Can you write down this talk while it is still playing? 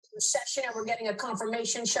recession, and we're getting a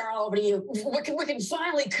confirmation. Cheryl, over to you. We can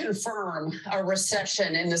finally confirm a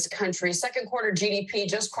recession in this country. Second quarter GDP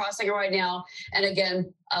just crossing it right now. And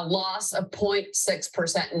again, a loss of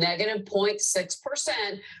 0.6%, negative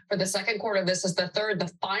 0.6% for the second quarter. This is the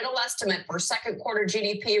final estimate for second quarter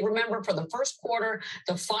GDP. Remember, for the first quarter,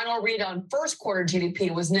 the final read on first quarter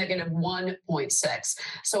GDP was negative 1.6.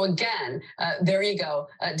 So again, there you go.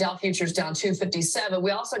 Dow futures down 257.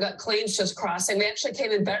 We also got claims just crossing. We actually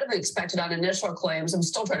came in better than expected on initial claims. I'm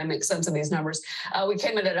still trying to make sense of these numbers. We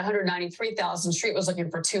came in at 193,000. Street was looking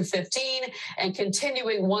for 215, and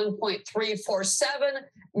continuing 1.347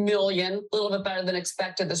 million, a little bit better than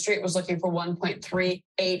expected. The Street was looking for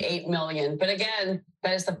 1.388 million. But again,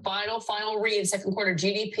 that is the final read, second quarter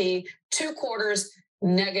GDP, 2 quarters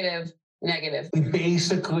negative. We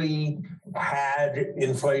basically had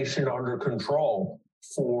inflation under control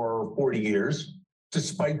for 40 years,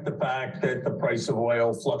 despite the fact that the price of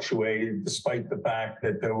oil fluctuated, despite the fact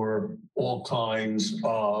that there were all kinds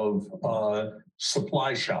of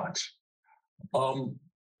supply shocks.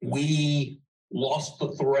 We lost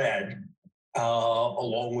the thread,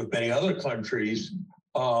 along with many other countries,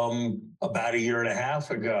 about a year and a half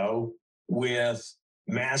ago, with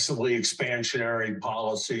massively expansionary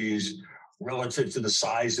policies relative to the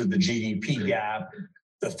size of the GDP gap.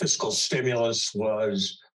 The fiscal stimulus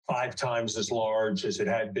was 5 times as large as it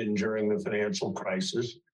had been during the financial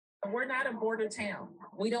crisis. We're not a border town.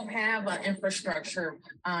 We don't have an infrastructure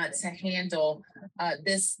to handle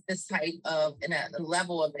this type of a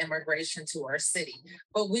level of immigration to our city.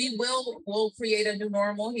 But we'll create a new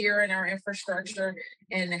normal here in our infrastructure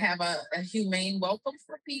and have a humane welcome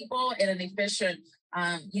for people and an efficient,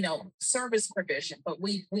 service provision. But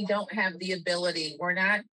we don't have the ability. We're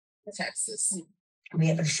not Texas. We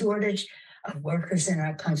have a shortage of workers in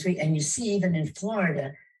our country, and you see even in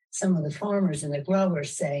Florida, some of the farmers and the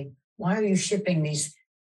growers say, why are you shipping these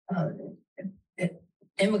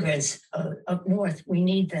immigrants up north? We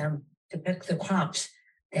need them to pick the crops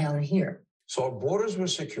down here. So our borders were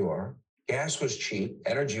secure, gas was cheap,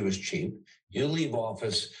 energy was cheap. You leave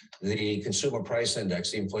office, the consumer price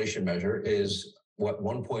index, the inflation measure, is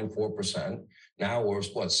 1.4%. Now we're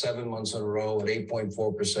 7 months in a row at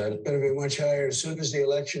 8.4%. Going to be much higher as soon as the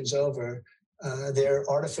election's over. They're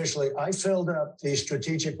artificially, I filled up the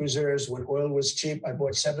strategic reserves when oil was cheap. I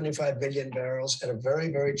bought 75 billion barrels at a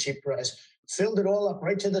very, very cheap price. Filled it all up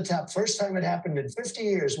right to the top. First time it happened in 50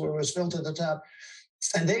 years where it was filled to the top.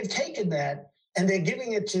 And they've taken that and they're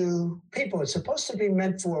giving it to people. It's supposed to be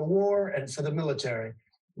meant for war and for the military.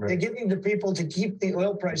 Right. They're giving to people to keep the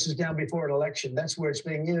oil prices down before an election. That's where it's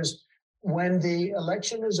being used. When the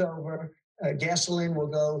election is over, gasoline will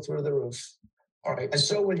go through the roof. All right. And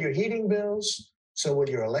so will your heating bills, so will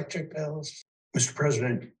your electric bills. Mr.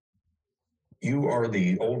 President, you are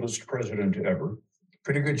the oldest president ever.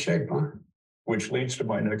 Pretty good shape, huh? Which leads to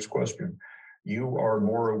my next question. You are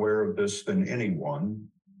more aware of this than anyone.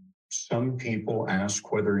 Some people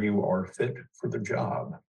ask whether you are fit for the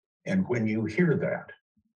job. And when you hear that,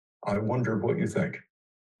 I wonder what you think.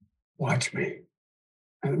 Watch me.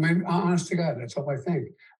 And I mean, honest to God, that's all I think.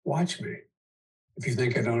 Watch me. If you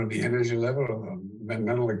think I don't have the energy level or the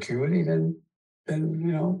mental acuity, then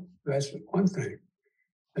that's one thing.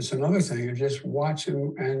 It's another thing to just watch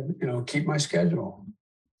and keep my schedule.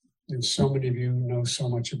 And so many of you know so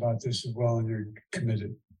much about this as well, and you're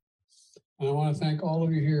committed. And I want to thank all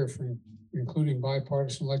of you here, for including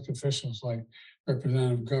bipartisan elected officials like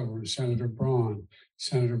Representative Governor, Senator Braun,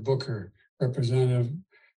 Senator Booker, Representative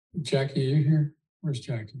Jackie. Are you here? Where's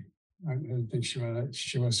Jackie? I didn't think she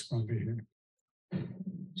was going to be here.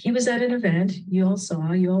 He was at an event, you all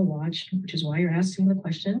saw, you all watched, which is why you're asking the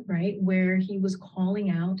question, right? Where he was calling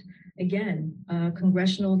out, again,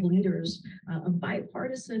 congressional leaders of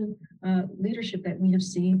bipartisan leadership that we have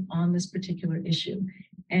seen on this particular issue.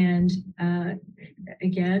 And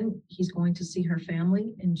again, he's going to see her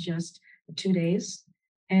family in just 2 days.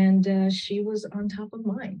 And she was on top of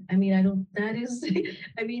mind. I mean, that is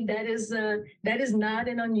not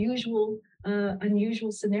an unusual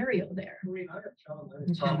scenario there. I have John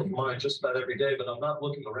Lennon top of mind just about every day, but I'm not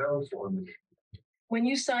looking around for him. When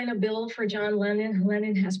you sign a bill for John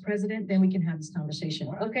Lennon as president, then we can have this conversation.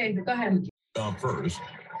 Okay, go ahead. First,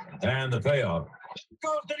 and the payoff.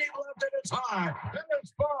 Goes to the left and it's high, and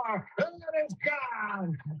it's far, and it's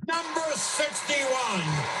gone. Number 61.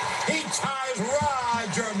 He ties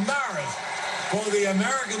Roger Maris for the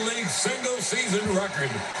American League single-season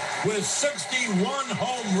record with 61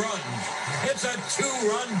 home runs. It's a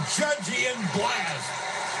 2-run Judgian blast.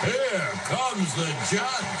 Here comes the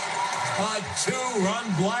Judge. A 2-run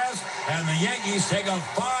blast, and the Yankees take a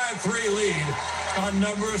 5-3 lead on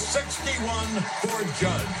number 61 for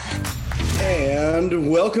Judge.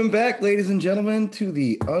 And welcome back, ladies and gentlemen, to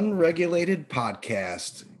the Unregulated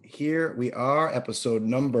Podcast. Here we are, episode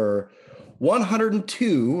number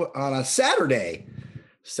 102 on a Saturday,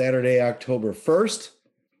 October 1st.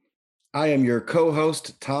 I am your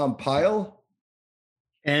co-host, Tom Pyle.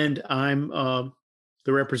 And I'm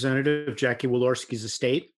the representative of Jackie Walorski's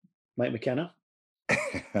estate, Mike McKenna.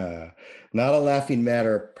 Not a laughing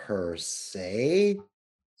matter per se.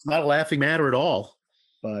 It's not a laughing matter at all.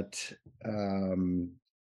 But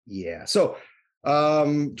yeah. So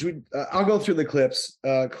I'll go through the clips.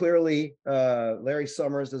 Clearly, Larry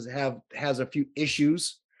Summers has a few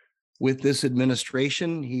issues with this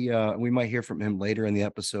administration. We might hear from him later in the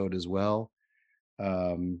episode as well.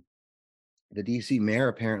 The DC mayor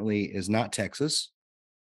apparently is not Texas.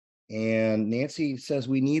 And Nancy says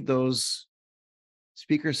we need those.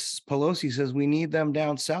 Speaker Pelosi says we need them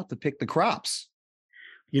down south to pick the crops.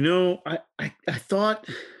 You know, I thought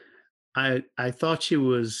she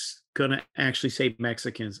was gonna actually say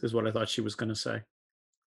Mexicans is what I thought she was gonna say.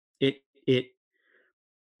 One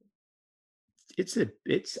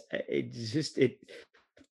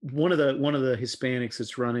of the Hispanics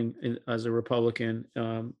that's running as a Republican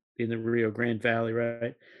in the Rio Grande Valley,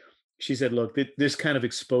 right? She said, "Look, this kind of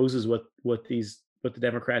exposes what the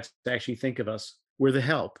Democrats actually think of us. We're the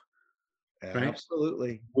help." Right?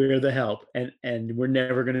 Absolutely. We're the help, and we're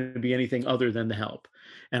never going to be anything other than the help.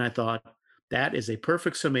 And I thought that is a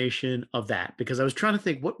perfect summation of that, because I was trying to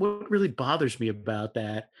think what really bothers me about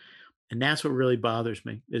that. And that's what really bothers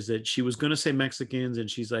me, is that she was going to say Mexicans and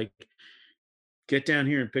she's like, get down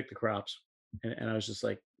here and pick the crops. And I was just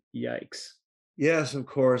like, yikes. Yes, of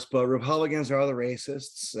course. But Republicans are the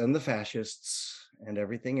racists and the fascists and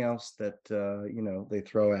everything else that,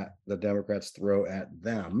 the Democrats throw at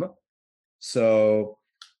them. So,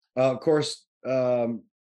 of course,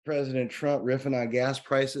 President Trump riffing on gas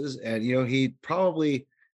prices, and, he probably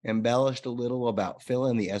embellished a little about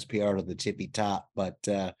filling the SPR to the tippy top, but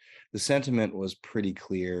the sentiment was pretty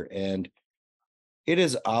clear. And it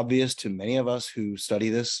is obvious to many of us who study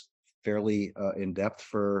this fairly in depth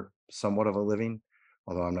for somewhat of a living,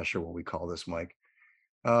 although I'm not sure what we call this, Mike.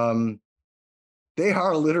 They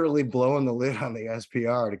are literally blowing the lid on the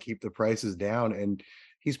SPR to keep the prices down. And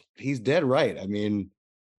he's dead right. I mean,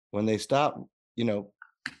 when they stop,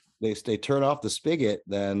 they turn off the spigot,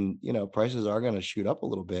 then, prices are going to shoot up a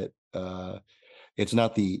little bit. It's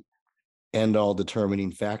not the end all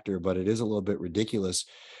determining factor, but it is a little bit ridiculous.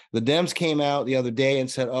 The Dems came out the other day and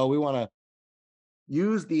said, oh, we want to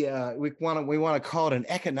use we want to call it an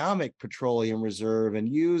economic petroleum reserve and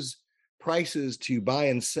use prices to buy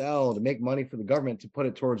and sell to make money for the government to put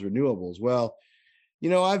it towards renewables. Well,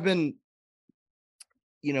 I've been,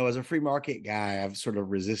 as a free market guy, I've sort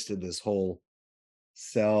of resisted this whole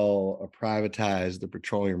sell or privatize the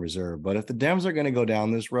petroleum reserve. But if the Dems are going to go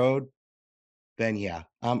down this road, then yeah,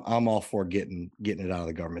 I'm all for getting it out of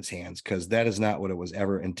the government's hands, because that is not what it was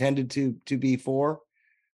ever intended to be for.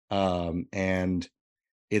 And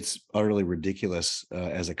it's utterly ridiculous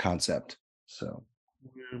as a concept. So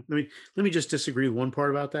let me just disagree with one part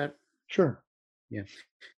about that. Sure. Yeah.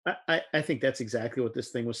 I think that's exactly what this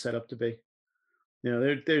thing was set up to be.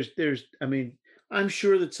 There's I'm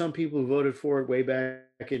sure that some people who voted for it way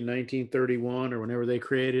back in 1931 or whenever they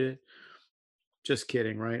created it, just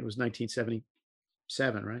kidding, right? It was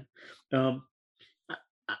 1977, right?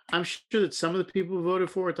 I'm sure that some of the people who voted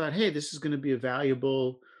for it thought, hey, this is going to be a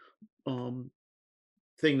valuable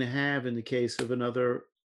thing to have in the case of another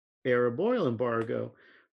Arab oil embargo.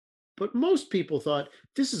 But most people thought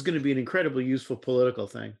this is going to be an incredibly useful political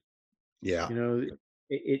thing. Yeah.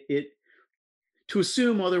 It to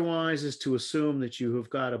assume otherwise is to assume that you have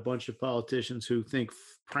got a bunch of politicians who think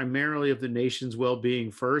primarily of the nation's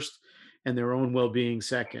well-being first and their own well-being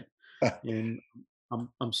second. And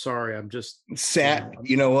I'm sorry, I'm just sad.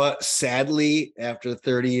 You know what? Sadly, after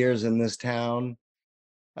 30 years in this town,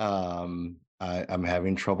 I'm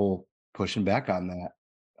having trouble pushing back on that.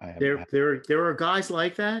 There are guys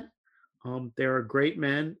like that. There are great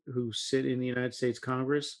men who sit in the United States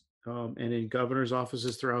Congress and in governors'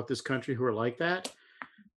 offices throughout this country who are like that,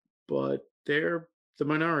 but they're the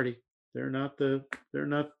minority. They're not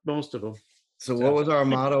most of them. So what was our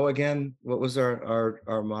motto again? What was our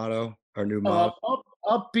motto? Our new motto?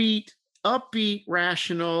 Upbeat,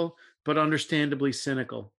 rational, but understandably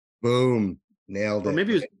cynical. Boom. Nailed it. Or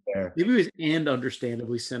maybe it was and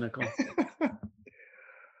understandably cynical.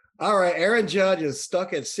 All right, Aaron Judge is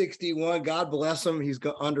stuck at 61. God bless him. He's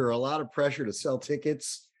under a lot of pressure to sell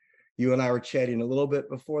tickets. You and I were chatting a little bit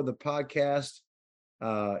before the podcast.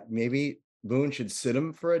 Maybe Boone should sit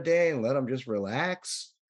him for a day and let him just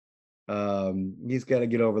relax. He's got to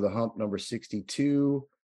get over the hump, number 62.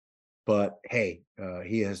 But hey,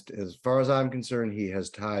 he has, as far as I'm concerned, he has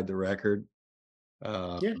tied the record.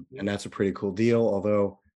 And that's a pretty cool deal,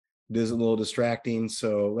 although it is a little distracting.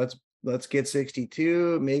 So let's get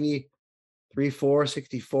 62, maybe 3-4,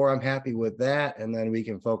 64. I'm happy with that. And then we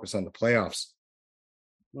can focus on the playoffs.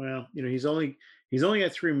 Well, he's only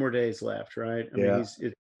got 3 more days left, right? I mean,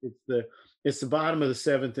 it's the bottom of the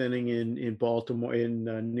 7th inning in Baltimore, in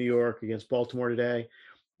New York against Baltimore today,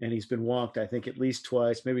 and he's been walked, I think, at least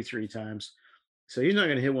twice, maybe 3 times. So he's not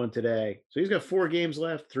going to hit one today. So he's got 4 games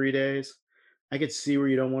left, 3 days. I could see where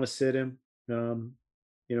you don't want to sit him,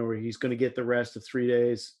 where he's going to get the rest of 3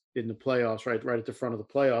 days in the playoffs, right at the front of the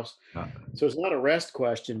playoffs. So it's not a rest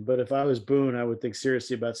question, but if I was Boone, I would think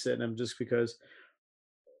seriously about sitting him just because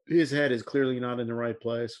his head is clearly not in the right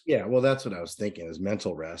place. Yeah, well, that's what I was thinking, is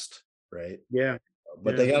mental rest, right? Yeah.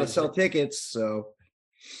 But they got to sell tickets, so.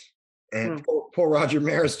 And poor Roger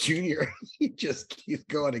Maris Jr. he just keeps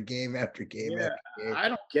going to game after game after game. I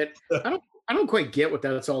don't quite get what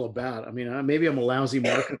that's all about. I mean, maybe I'm a lousy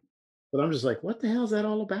marketer, but I'm just like, what the hell is that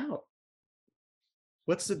all about?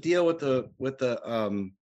 What's the deal with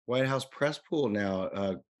the White House press pool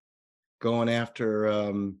now going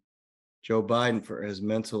after Joe Biden for his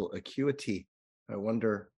mental acuity? I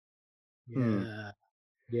wonder.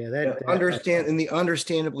 Understand in the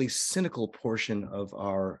understandably cynical portion of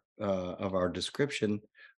our description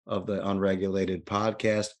of the Unregulated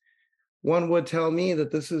podcast, one would tell me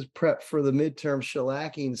that this is prep for the midterm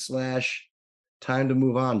shellacking / time to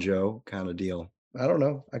move on, Joe, kind of deal. I don't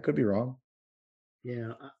know. I could be wrong.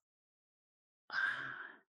 Yeah.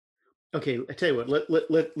 Okay, I tell you what.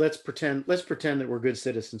 Let's pretend that we're good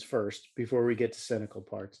citizens first before we get to cynical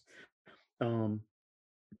parts. I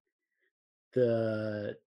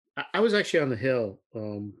was actually on the Hill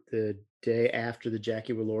the day after the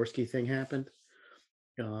Jackie Walorski thing happened,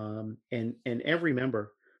 and every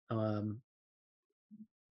member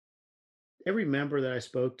that I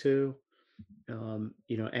spoke to,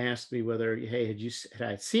 asked me whether, hey, had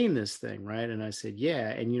I seen this thing, right? And I said,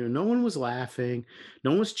 yeah. And no one was laughing,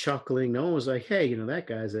 no one was chuckling, no one was like, hey, that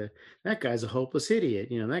guy's a hopeless idiot,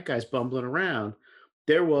 that guy's bumbling around.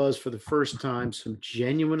 There was, for the first time, some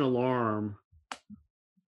genuine alarm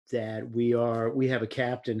that we have a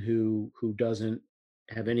captain who doesn't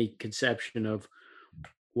have any conception of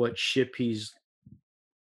what ship he's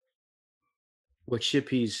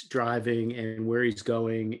driving and where he's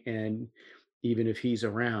going, and even if he's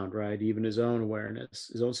around, right? Even his own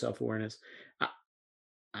awareness, his own self-awareness.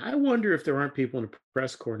 I wonder if there aren't people in the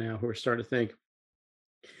press corps now who are starting to think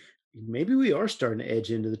maybe we are starting to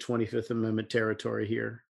edge into the 25th Amendment territory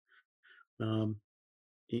here. I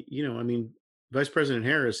mean, Vice President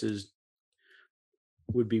Harris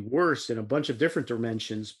would be worse in a bunch of different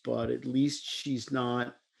dimensions, but at least she's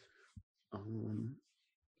not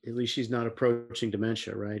approaching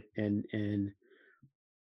dementia, right? And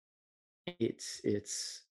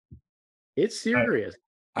it's serious.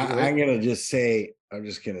 I'm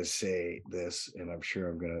just gonna say this, and I'm sure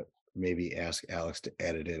I'm gonna maybe ask Alex to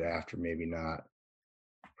edit it after, maybe not.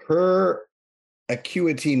 Her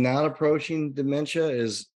acuity not approaching dementia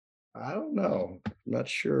is, I don't know. I'm not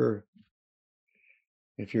sure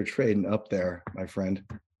if you're trading up there, my friend.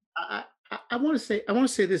 I want to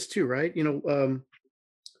say this too, right?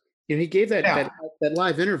 He gave that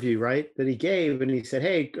live interview, right? That he gave, and he said,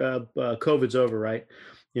 "Hey, COVID's over, right?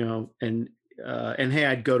 And hey,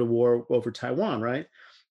 I'd go to war over Taiwan, right?"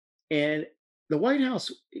 And the White House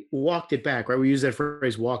walked it back, right? We use that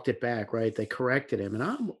phrase, "walked it back," right? They corrected him,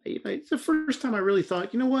 and it's the first time I really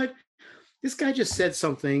thought, you know what? This guy just said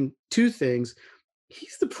two things.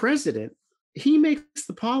 He's the president. He makes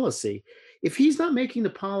the policy. If he's not making the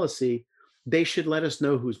policy, they should let us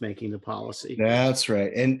know who's making the policy. That's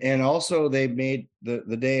right. And also they made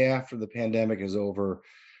the day after the pandemic is over,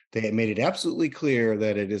 they made it absolutely clear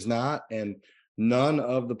that it is not, and none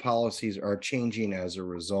of the policies are changing as a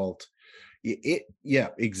result. Yeah,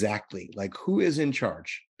 exactly. Like, who is in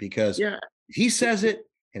charge? Because if he says it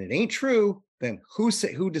and it ain't true, then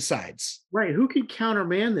who decides? Right. Who can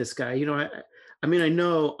countermand this guy? I mean, I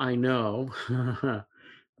know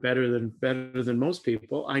better than most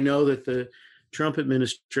people. I know that the Trump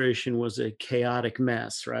administration was a chaotic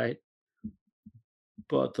mess, right?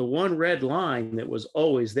 But the one red line that was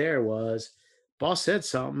always there was, boss said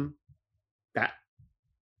something,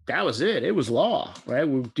 that was it. It was law, right?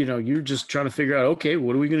 You're just trying to figure out, okay,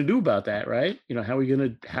 what are we going to do about that, right? How are we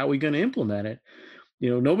going to implement it?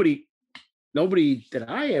 Nobody that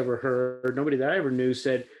I ever heard, nobody that I ever knew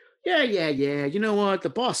said, Yeah, yeah, yeah. You know what? The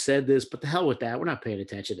boss said this, but the hell with that. We're not paying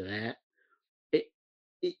attention to that.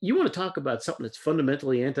 You want to talk about something that's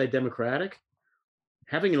fundamentally anti-democratic?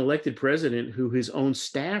 Having an elected president who his own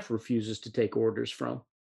staff refuses to take orders from.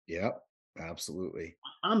 Yep, absolutely.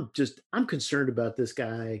 I'm concerned about this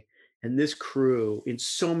guy and this crew in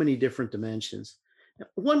so many different dimensions.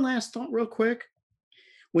 One last thought real quick.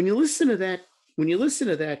 When you listen to that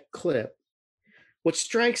clip, what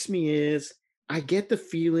strikes me is I get the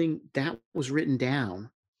feeling that was written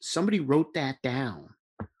down. Somebody wrote that down.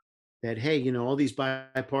 That, hey, all these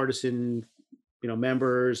bipartisan,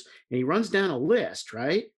 members, and he runs down a list,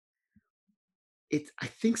 right? I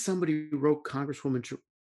think somebody wrote Congresswoman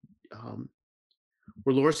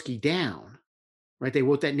Walorski down, right? They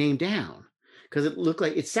wrote that name down because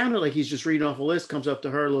it sounded like he's just reading off a list, comes up to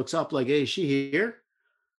her, looks up like, hey, is she here?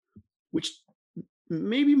 Which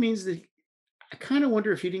maybe means that I kind of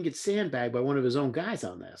wonder if he didn't get sandbagged by one of his own guys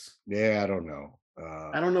on this. Yeah, I don't know.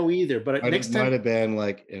 I don't know either, but next time might have been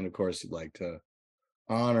like, and of course he'd like to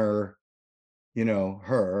honor,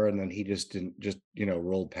 her, and then he just didn't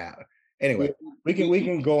rolled past. Anyway, we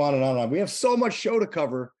can go on and on and on. We have so much show to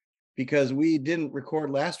cover because we didn't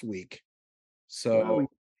record last week. So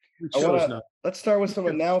let's start with some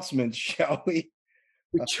announcements, shall we?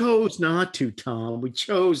 We chose not to, Tom. We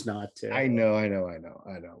chose not to. I know.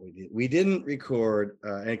 We didn't record.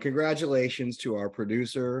 And congratulations to our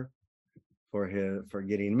producer for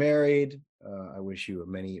getting married. I wish you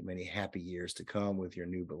many, many happy years to come with your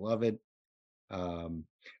new beloved.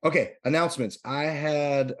 Okay, announcements. I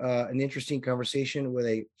had an interesting conversation with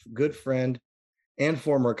a good friend and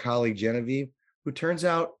former colleague, Genevieve, who turns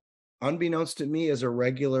out, unbeknownst to me, is a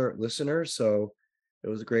regular listener. So it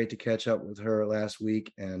was great to catch up with her last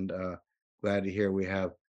week, and glad to hear we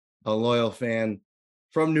have a loyal fan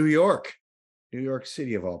from New York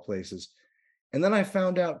City of all places. And then I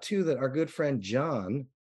found out too that our good friend John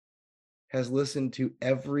has listened to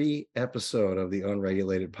every episode of the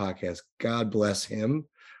Unregulated Podcast. God bless him,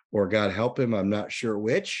 or God help him. I'm not sure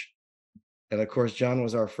which. And of course, John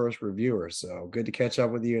was our first reviewer. So good to catch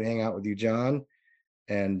up with you and hang out with you, John.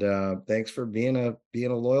 And thanks for being a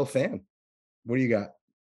loyal fan. What do you got?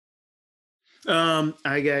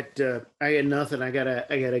 I got nothing. I got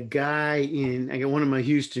a guy I got one of my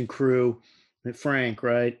Houston crew, Frank,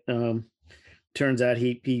 right? Turns out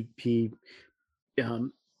he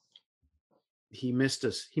missed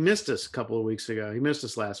us. He missed us a couple of weeks ago. He missed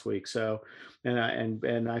us last week. So,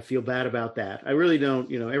 and I feel bad about that. I really don't.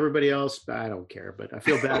 Everybody else, I don't care, but I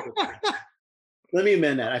feel bad. Let me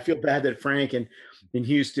amend that. I feel bad that Frank in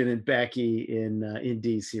Houston and Becky in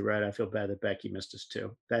DC, right? I feel bad that Becky missed us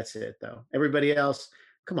too. That's it, though. Everybody else,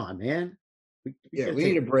 come on, man. We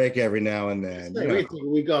need a break every now and then. We take a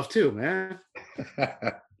week off too, man.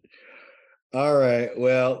 All right.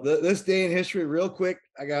 Well, this day in history, real quick.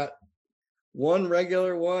 I got one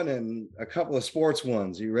regular one and a couple of sports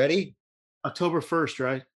ones. You ready? October 1st,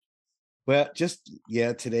 right? Well,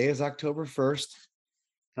 today is October 1st.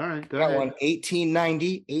 All right, go got ahead. one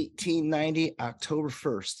 1890, October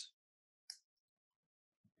 1st.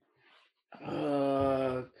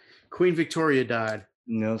 Queen Victoria died.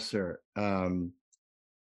 No, sir. An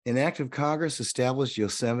act of Congress established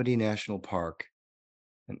Yosemite National Park.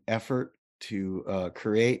 An effort to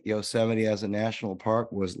create Yosemite as a national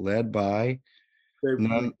park was led by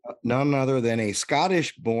none other than a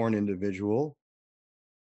Scottish-born individual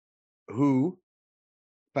who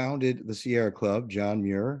founded the Sierra Club, John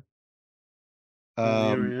Muir.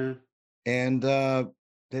 And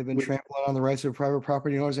they've been trampling on the rights of private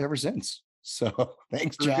property owners ever since. So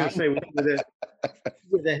thanks, John.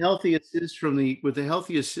 With the healthy assist from the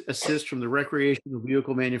recreational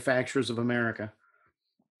vehicle manufacturers of America.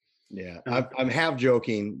 Yeah, I'm half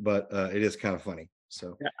joking, but it is kind of funny.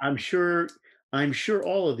 So I'm sure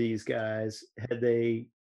all of these guys, had they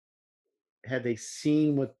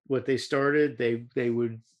seen what they started, they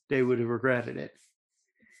would have regretted it.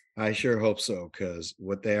 I sure hope so, because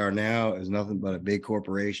what they are now is nothing but a big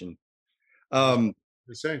corporation.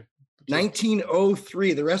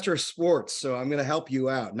 1903. The rest are sports, so I'm going to help you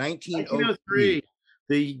out. 1903.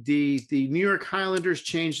 The New York Highlanders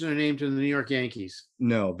changed their name to the New York Yankees.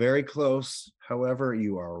 No, very close. However,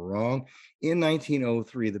 you are wrong. In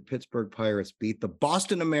 1903, the Pittsburgh Pirates beat the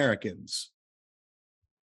Boston Americans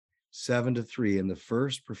 7-3 in the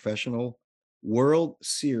first professional World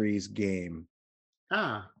Series game.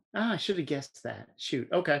 I should have guessed that. Shoot.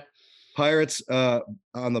 Okay. Pirates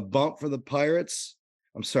on the bump for the Pirates.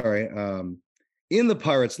 I'm sorry. In the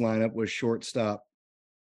Pirates lineup was shortstop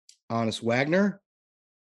Honus Wagner.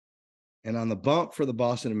 And on the bump for the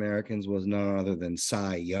Boston Americans was none other than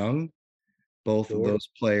Cy Young. Both of Sure. those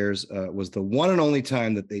players was the one and only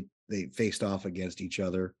time that they faced off against each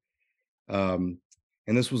other. And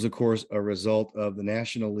this was, of course, a result of the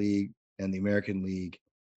National League and the American League,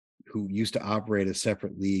 who used to operate as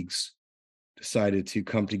separate leagues, decided to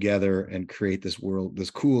come together and create this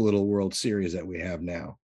cool little World Series that we have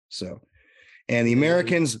now. So, and the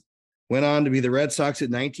Americans went on to be the Red Sox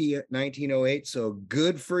at 1908. So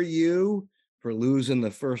good for you for losing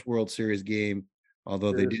the first World Series game,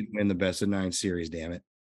 although they didn't win the best of 9 series, damn it.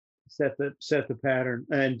 Set the pattern.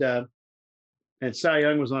 And Cy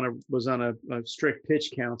Young was on a strict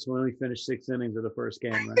pitch count, so we only finished 6 innings of the first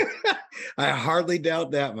game, right? I hardly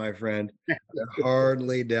doubt that, my friend. I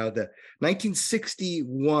hardly doubt that.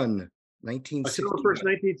 1961. October 1st,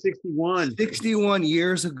 1961. 61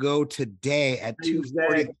 years ago today at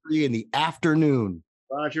 2:43 in the afternoon.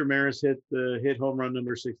 Roger Maris hit home run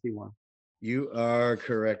number 61. You are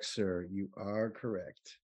correct, sir. You are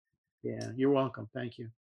correct. Yeah, you're welcome. Thank you.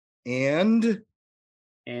 And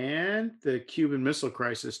the Cuban Missile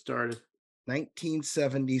Crisis started.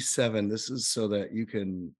 1977. This is so that you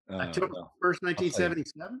can. October 1st,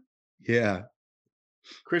 1977. Yeah.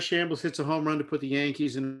 Chris Shambles hits a home run to put the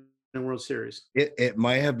Yankees in the World Series. It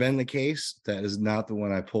might have been the case. That is not the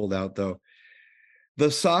one I pulled out, though. The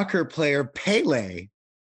soccer player Pele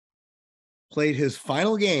played his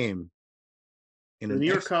final game in an New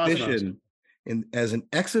York exhibition, as an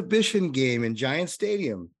exhibition game in Giant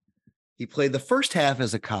Stadium. He played the first half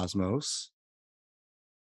as a Cosmos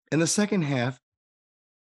and the second half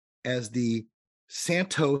as the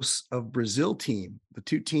Santos of Brazil team, the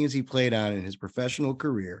 2 teams he played on in his professional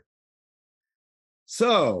career.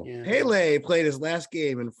 So Pele played his last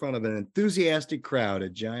game in front of an enthusiastic crowd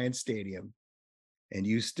at Giant Stadium, and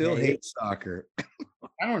you still hate soccer.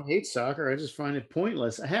 I don't hate soccer. I just find it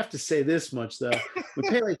pointless. I have to say this much, though.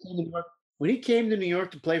 When Pele came to New York, when he came to New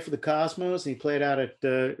York to play for the Cosmos, and he played out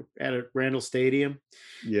at Randall Stadium,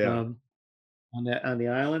 on the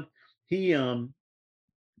island, he on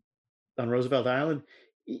Roosevelt Island,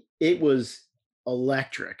 it was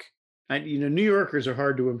electric. New Yorkers are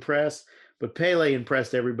hard to impress, but Pele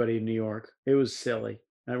impressed everybody in New York. It was silly.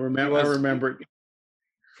 I remember it.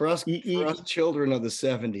 For us children of the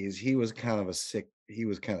 70s, he was kind of sick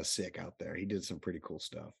out there. He did some pretty cool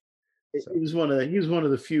stuff. He was one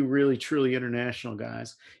of the few really truly international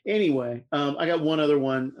guys. Anyway, I got one other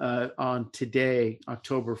one on today,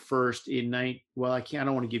 October 1st I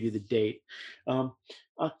don't want to give you the date.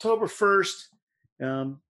 October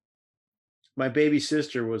 1st, my baby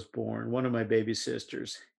sister was born, one of my baby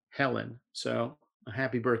sisters, Helen. So a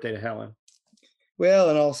happy birthday to Helen. Well,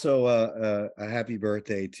 and also a happy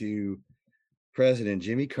birthday to President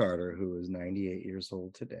Jimmy Carter, who is 98 years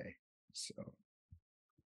old today. So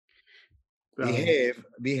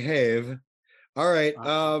behave. All right.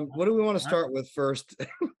 What do we want to start with first?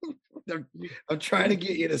 I'm trying to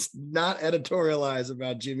get you to not editorialize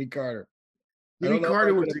about Jimmy Carter. Jimmy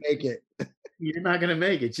Carter was make it. You're not going to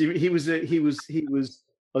make it. He was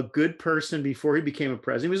a good person before he became a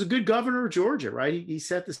president. He was a good governor of Georgia, right? He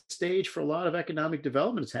set the stage for a lot of economic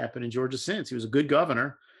development that's happened in Georgia since. He was a good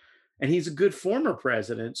governor, and he's a good former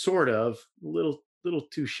president, sort of. A little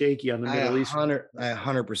too shaky on the Middle East. I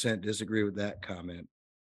 100% disagree with that comment.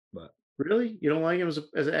 But really, you don't like him as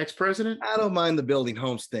an ex-president? I don't mind the building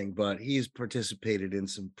homes thing, but he's participated in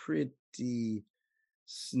some pretty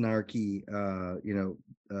snarky,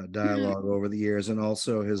 dialogue over the years, and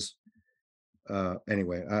also his.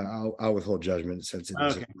 Anyway, I'll withhold judgment since it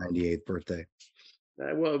is his 98th birthday.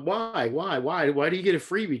 Well, why do you get a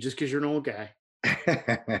freebie just because you're an old guy?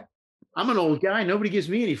 I'm an old guy. Nobody gives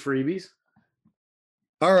me any freebies.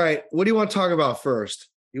 All right. What do you want to talk about first?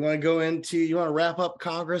 You want to wrap up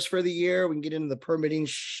Congress for the year? We can get into the permitting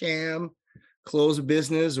sham, close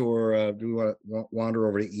business, or do we want to wander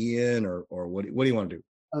over to Ian, or what do you want to do?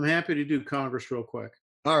 I'm happy to do Congress real quick.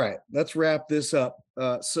 All right. Let's wrap this up.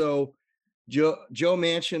 So Joe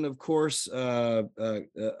Manchin, of course,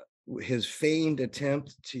 his famed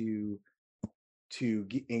attempt to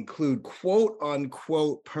include quote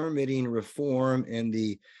unquote permitting reform in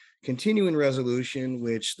the continuing resolution,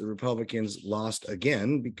 which the Republicans lost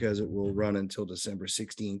again because it will run until December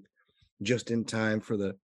 16th, just in time for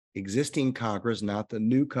the existing Congress, not the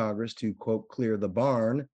new Congress, to quote clear the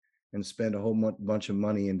barn and spend a whole bunch of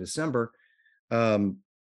money in December.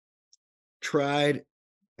 Tried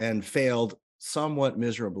and failed somewhat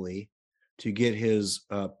miserably to get his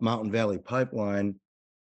Mountain Valley Pipeline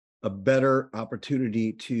a better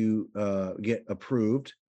opportunity to get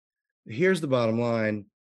approved. Here's the bottom line.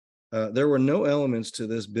 There were no elements to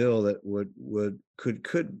this bill that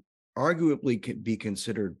could arguably be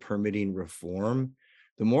considered permitting reform.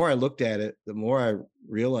 the more I looked at it, the more I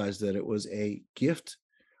realized that it was a gift,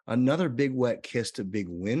 another big wet kiss to big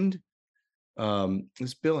wind.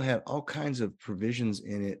 This bill had all kinds of provisions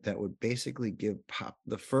in it that would basically give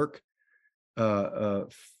the FERC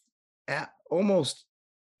almost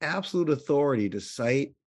absolute authority to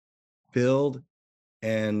site, build,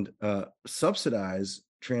 and subsidize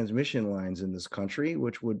transmission lines in this country,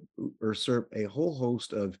 which would usurp a whole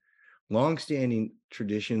host of longstanding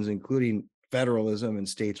traditions, including federalism and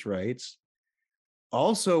states' rights.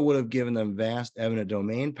 Also would have given them vast eminent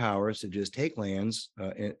domain powers to just take lands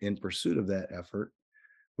in pursuit of that effort,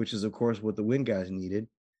 which is, of course, what the wind guys needed.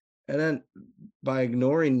 And then by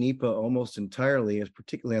ignoring NEPA almost entirely, as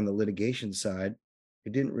particularly on the litigation side,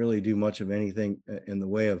 it didn't really do much of anything in the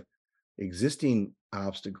way of existing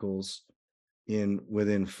obstacles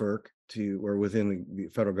within FERC or within the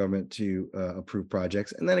federal government to approve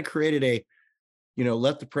projects. And then it created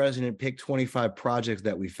let the president pick 25 projects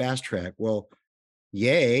that we fast track. Well,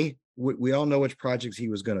 yay, we all know which projects he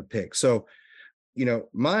was going to pick. So,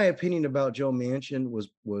 my opinion about Joe Manchin was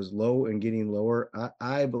low and getting lower.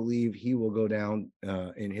 I believe he will go down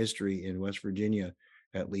in history in West Virginia,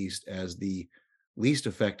 at least, as the least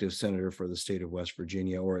effective senator for the state of West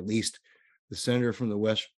Virginia, or at least the senator from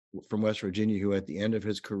West Virginia who at the end of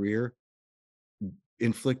his career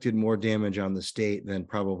inflicted more damage on the state than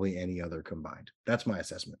probably any other combined. That's my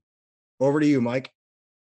assessment. Over to you, Mike.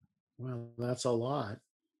 Well, that's a lot.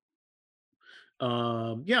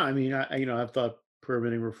 Yeah, I mean, I thought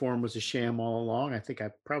permitting reform was a sham all along. I think I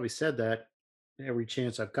probably said that every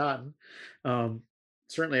chance I've gotten.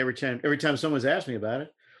 Certainly every time someone's asked me about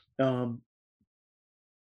it. I'm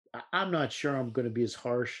not sure I'm going to be as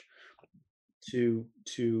harsh to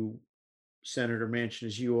Senator Manchin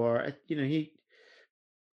as you are.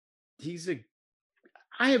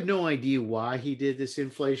 I have no idea why he did this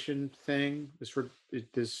inflation thing,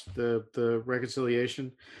 the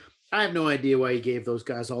reconciliation. I have no idea why he gave those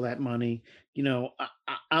guys all that money.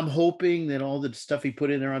 I'm hoping that all the stuff he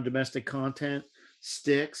put in there on domestic content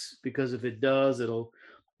sticks, because if it does, it will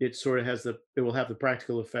have the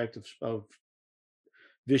practical effect of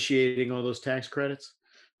vitiating all those tax credits.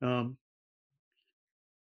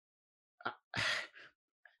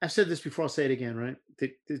 I've said this before, I'll say it again, right?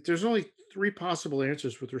 There's only three possible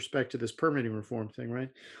answers with respect to this permitting reform thing, right?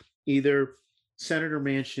 Either Senator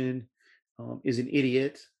Manchin is an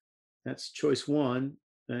idiot, that's choice one,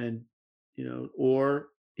 and or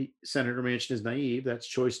Senator Manchin is naive, that's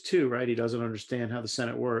choice two, right? He doesn't understand how the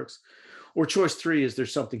Senate works. Or choice three is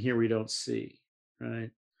there's something here we don't see, right?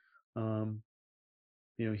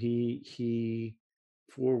 He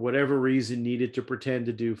for whatever reason needed to pretend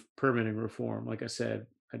to do permitting reform. Like I said,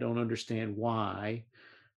 I don't understand why,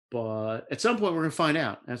 but at some point we're going to find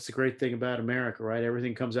out. That's the great thing about America, right?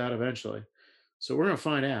 Everything comes out eventually. So we're going to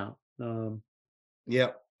find out.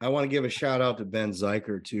 Yeah. I want to give a shout out to Ben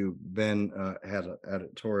Zeiker too. Ben had an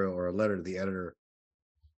editorial or a letter to the editor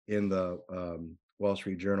in the Wall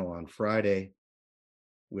Street Journal on Friday,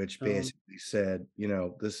 which basically said,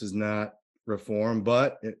 this is not reform,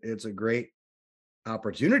 but it's a great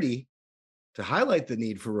opportunity to highlight the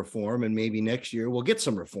need for reform, and maybe next year we'll get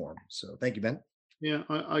some reform. So thank you, Ben. Yeah,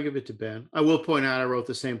 I'll give it to Ben. I will point out I wrote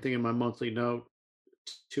the same thing in my monthly note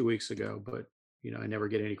 2 weeks ago, but I never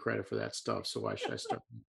get any credit for that stuff. So why should I start?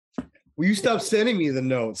 Well, you stopped sending me the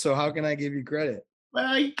note, so how can I give you credit?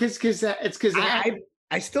 Well, because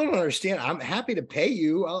I still don't understand. I'm happy to pay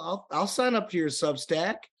you. I'll sign up to your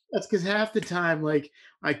Substack. That's because half the time, like,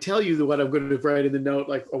 I tell you what I'm going to write in the note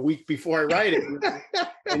like a week before I write it.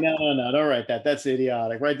 No, don't write that. That's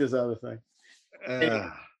idiotic. Write this other thing.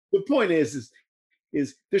 The point is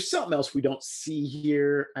there's something else we don't see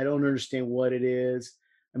here. I don't understand what it is.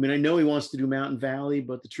 I mean, I know he wants to do Mountain Valley,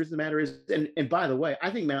 but the truth of the matter is, and by the way, I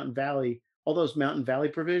think Mountain Valley, all those Mountain Valley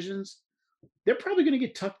provisions, they're probably going to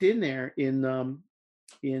get tucked in there in the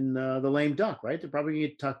lame duck, right? They're probably going to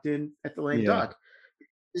get tucked in at the lame duck.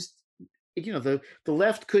 Just, the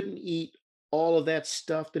left couldn't eat all of that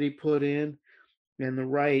stuff that he put in, and the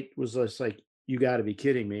right was just like, you got to be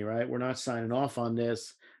kidding me, right? We're not signing off on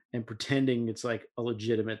this and pretending it's like a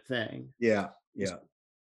legitimate thing. Yeah.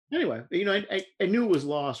 Anyway, I knew it was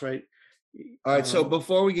lost, right? All right. So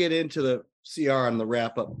before we get into the CR and the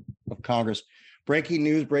wrap up of Congress, breaking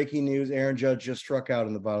news, Aaron Judge just struck out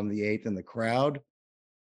in the bottom of the eighth, and the crowd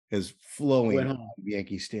is flowing out of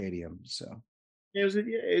Yankee Stadium. So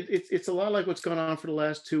it's a lot like what's gone on for the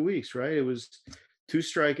last 2 weeks, right? It was 2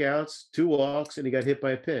 strikeouts, 2 walks, and he got hit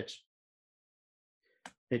by a pitch.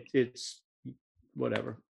 It's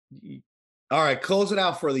whatever. All right, close it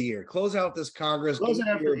out for the year. Close out this Congress. Close it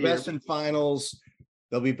out for your the best year. and finals.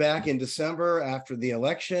 they'll be back in December after the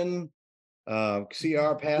election.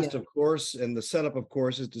 CR passed, of course, and the setup, of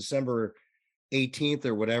course, is December 18th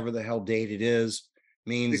or whatever the hell date it is.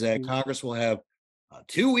 Means that Congress will have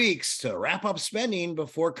 2 weeks to wrap up spending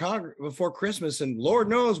before Christmas, and Lord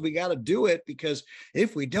knows we got to do it, because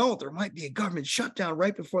if we don't, there might be a government shutdown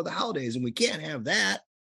right before the holidays, and we can't have that.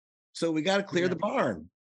 So we got to clear the barn.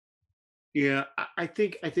 Yeah, I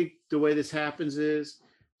think the way this happens is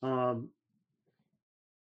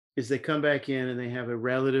they come back in and they have a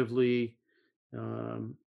relatively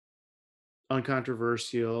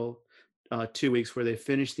uncontroversial 2 weeks where they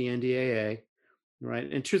finish the NDAA, right?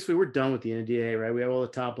 And truthfully, we're done with the NDAA, right? We have all the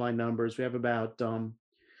top line numbers. We have about 2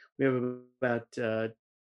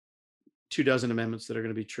 dozen amendments that are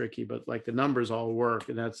going to be tricky, but like the numbers all work,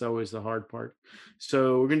 and that's always the hard part.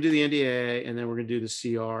 So we're going to do the NDAA, and then we're going to do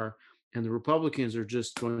the CR, and the Republicans are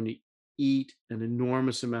just going to eat an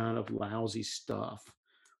enormous amount of lousy stuff.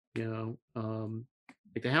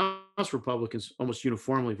 Like the House Republicans almost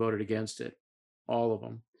uniformly voted against it, all of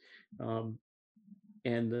them.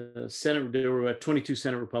 And the Senate, there were about 22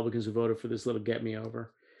 Senate Republicans who voted for this little get me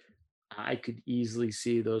over. I could easily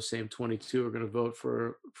see those same 22 are going to vote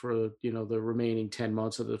for the remaining 10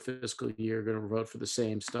 months of the fiscal year, going to vote for the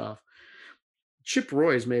same stuff. Chip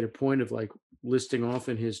Roy has made a point of like listing off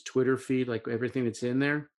in his Twitter feed, like everything that's in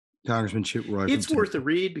there. Congressman Chip Roy. It's worth a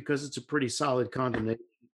read because it's a pretty solid condemnation.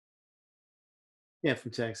 Yeah,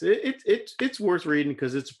 from Texas. It's worth reading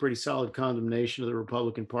because it's a pretty solid condemnation of the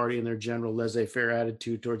Republican Party and their general laissez-faire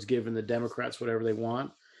attitude towards giving the Democrats whatever they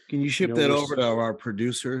want. Can you ship that over to our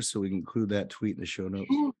producer so we can include that tweet in the show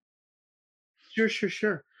notes?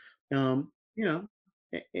 Sure.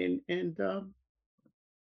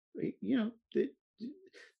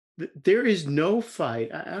 There is no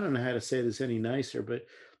fight. I don't know how to say this any nicer, but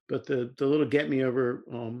the little get me over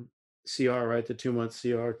CR, right? The 2 month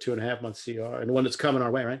CR, 2.5 month CR, and the one that's coming our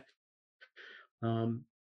way, right?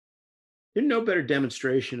 There's no better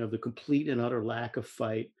demonstration of the complete and utter lack of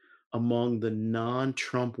fight among the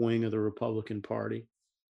non-Trump wing of the Republican Party.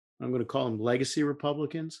 I'm going to call them legacy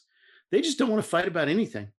Republicans. They just don't want to fight about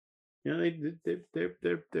anything. They're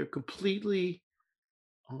completely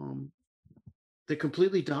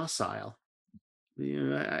docile.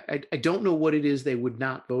 I don't know what it is they would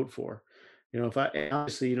not vote for. If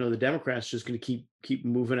obviously, the Democrats just going to keep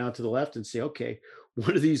moving out to the left and say, okay,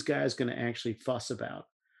 what are these guys going to actually fuss about?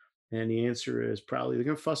 And the answer is probably they're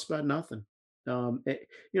going to fuss about nothing. And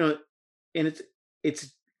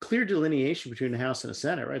it's clear delineation between the House and the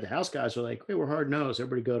Senate, right? The House guys are like, hey, we're hard nosed,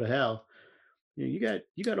 everybody go to hell. You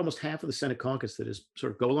got almost half of the Senate caucus that is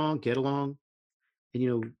sort of go along, get along,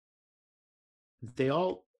 and they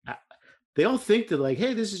all think that like,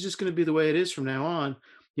 hey, this is just going to be the way it is from now on.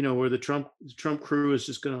 Where the Trump crew is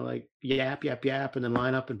just going to like yap, and then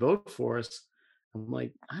line up and vote for us. I'm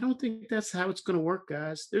like, I don't think that's how it's going to work,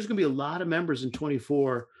 guys. There's going to be a lot of members in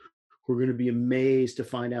 24 who are going to be amazed to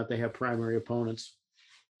find out they have primary opponents.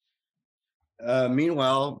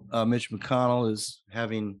 Meanwhile, Mitch McConnell is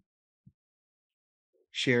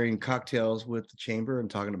sharing cocktails with the chamber and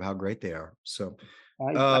talking about how great they are. So,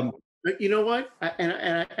 you know what?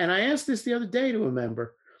 I asked this the other day to a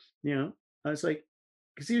member. I was like,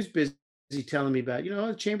 because he was busy telling me about,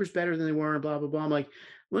 the chamber's better than they were and blah, blah, blah. I'm like,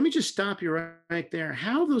 let me just stop you right there.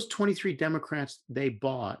 How those 23 Democrats they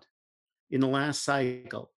bought in the last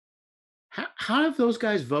cycle, how have those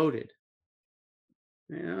guys voted?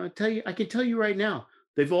 I can tell you right now,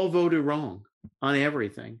 they've all voted wrong on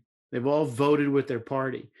everything. They've all voted with their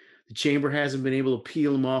party. The chamber hasn't been able to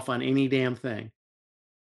peel them off on any damn thing.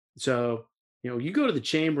 So, you go to the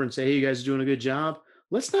chamber and say, hey, you guys are doing a good job.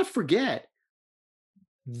 Let's not forget,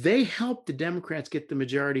 they helped the Democrats get the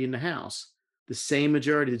majority in the House, the same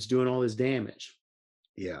majority that's doing all this damage.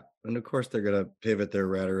 Yeah. And of course, they're going to pivot their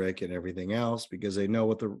rhetoric and everything else because they know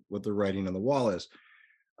what the writing on the wall is.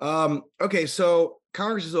 Okay, so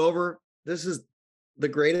Congress is over. This is the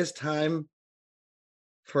greatest time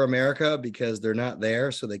for America because they're not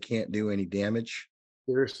there, so they can't do any damage.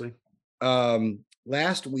 Seriously.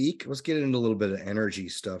 Last week, let's get into a little bit of energy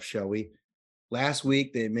stuff, shall we? Last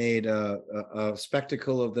week, they made a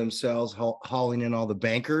spectacle of themselves, hauling in all the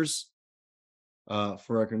bankers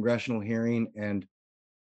for a congressional hearing, and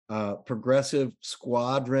Progressive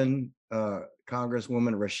Squadron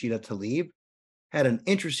Congresswoman Rashida Tlaib had an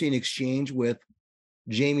interesting exchange with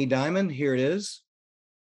Jamie Dimon. Here it is.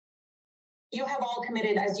 You have all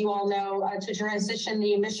committed, as you all know, to transition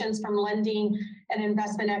the emissions from lending and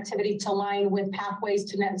investment activity to align with pathways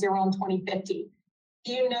to net zero in 2050.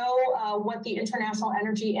 Do you know what the International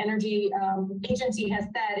Energy Agency has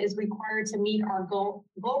said is required to meet our global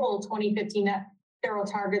 2050 net zero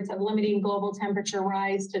targets of limiting global temperature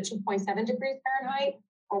rise to 2.7 degrees Fahrenheit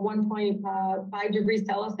or 1.5 degrees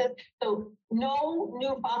Celsius. So no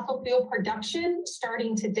new fossil fuel production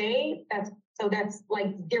starting today. That's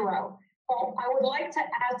like zero. Well, I would like to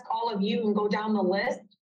ask all of you and go down the list,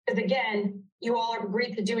 because again, you all have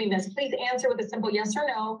agreed to doing this. Please answer with a simple yes or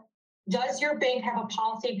no. Does your bank have a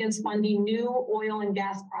policy against funding new oil and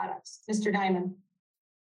gas products? Mr. Diamond.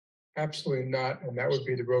 Absolutely not. And that would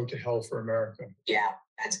be the road to hell for America. Yeah,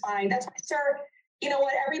 that's fine. That's fine, sir. You know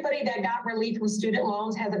what? Everybody that got relief from student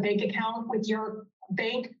loans has a bank account with your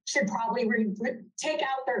bank should probably take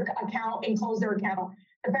out their account and close their account.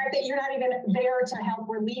 The fact that you're not even there to help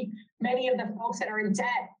relieve many of the folks that are in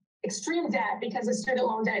debt, extreme debt because of student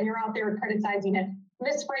loan debt, and you're out there criticizing it.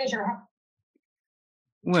 Ms. Frazier.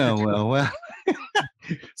 Well.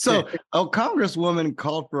 So a congresswoman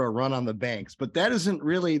called for a run on the banks, but that isn't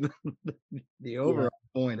really the overall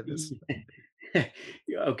point of this.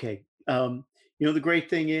 Okay. The great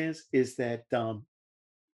thing is that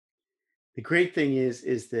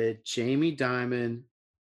Jamie Dimon.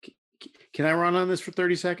 Can I run on this for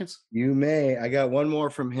 30 seconds? You may. I got one more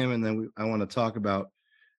from him, and then I want to talk about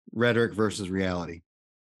rhetoric versus reality.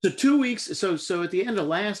 So 2 weeks. So at the end of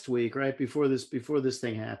last week, right before this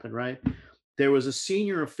thing happened, right, there was a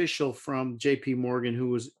senior official from J.P. Morgan who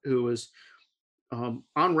was on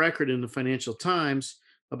record in the Financial Times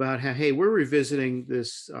about how, hey, we're revisiting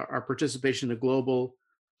this our participation in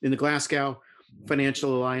the Glasgow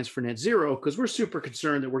Financial Alliance for Net Zero, because we're super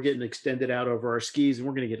concerned that we're getting extended out over our skis and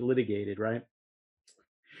we're going to get litigated, right?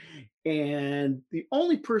 And the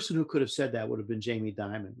only person who could have said that would have been Jamie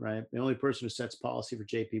Dimon, right? The only person who sets policy for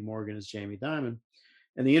JP Morgan is Jamie Dimon.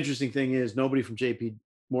 And the interesting thing is nobody from JP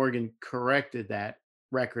Morgan corrected that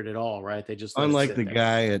record at all, right? They just unlike the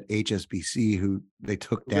guy at HSBC who they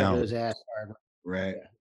took down his ass hard. Right.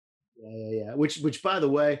 Yeah. Which by the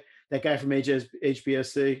way, that guy from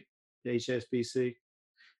HSBC,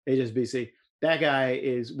 that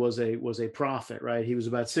guy was a prophet, right? He was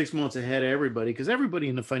about 6 months ahead of everybody, because everybody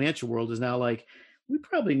in the financial world is now like, we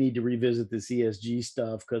probably need to revisit this ESG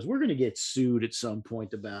stuff because we're going to get sued at some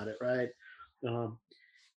point about it, right?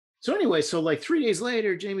 So anyway, so like 3 days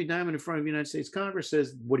later, Jamie Dimon in front of the United States Congress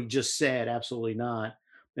says what he just said, absolutely not.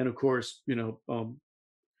 And of course,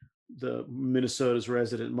 the Minnesota's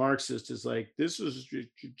resident Marxist is like, this is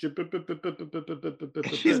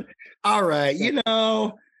all right,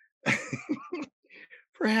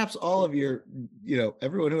 perhaps all of your,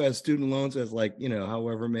 everyone who has student loans has like,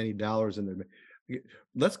 however many dollars in their,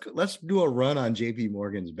 let's do a run on JP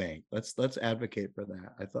Morgan's bank. Let's advocate for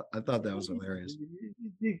that. I thought that was hilarious.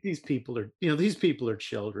 These people are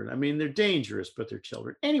children. I mean, they're dangerous, but they're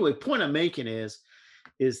children. Anyway, point I'm making is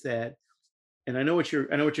that, and I know what you're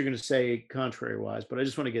going to say contrary wise, but I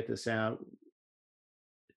just want to get this out.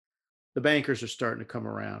 The bankers are starting to come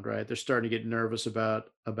around, right? They're starting to get nervous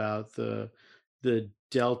about the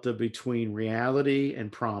delta between reality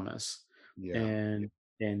and promise. Yeah. And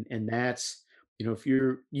that's, if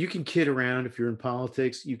you can kid around if you're in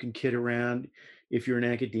politics, you can kid around if you're in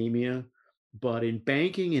academia, but in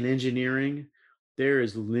banking and engineering, there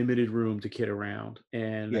is limited room to kid around.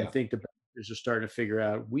 And I think the bankers are starting to figure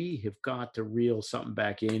out we have got to reel something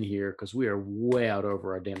back in here because we are way out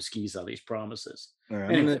over our damn skis on these promises. All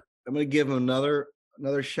right, anyway. I'm going to give him another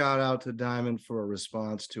shout out to Diamond for a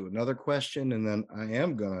response to another question, and then I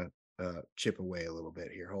am going to chip away a little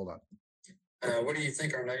bit here. Hold on. What do you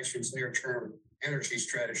think our nation's near-term energy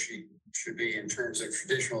strategy should be in terms of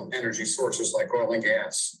traditional energy sources like oil and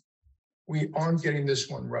gas? We aren't getting this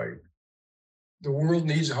one right. The world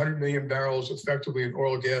needs 100 million barrels effectively in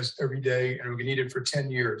oil and gas every day, and we need it for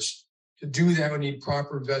 10 years. To do that, we need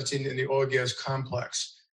proper investing in the oil and gas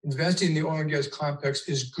complex. Investing in the oil and gas complex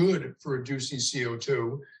is good for reducing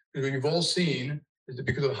CO2. Because we've all seen that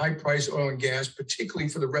because of high price oil and gas, particularly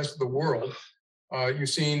for the rest of the world, you've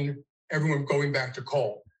seen everyone going back to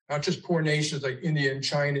coal. Not just poor nations like India and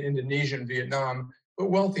China, Indonesia and Vietnam, but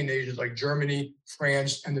wealthy nations like Germany,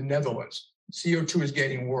 France, and the Netherlands. CO2 is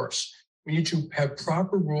getting worse. We need to have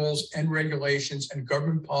proper rules and regulations and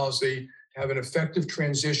government policy to have an effective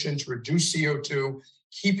transition to reduce CO2,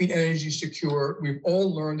 keeping energy secure. We've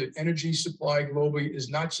all learned that energy supply globally is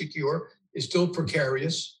not secure, is still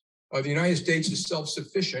precarious. The United States is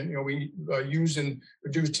self-sufficient. We use and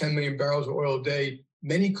produce 10 million barrels of oil a day.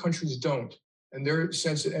 Many countries don't. And their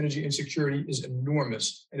sense of energy insecurity is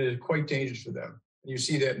enormous, and it is quite dangerous for them. And you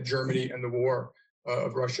see that in Germany and the war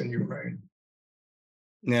of Russia and Ukraine.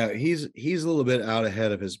 Now, he's a little bit out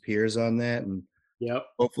ahead of his peers on that. And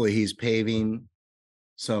hopefully he's paving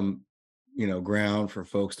some ground for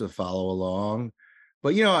folks to follow along.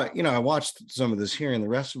 But I watched some of this here, and the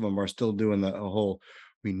rest of them are still doing the whole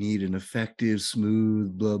we need an effective,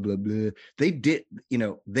 smooth, blah, blah, blah. They did,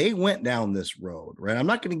 they went down this road, right? I'm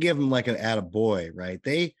not going to give them like an attaboy, right?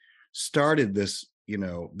 They started this,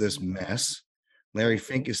 this mess. Larry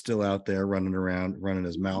Fink is still out there running around, running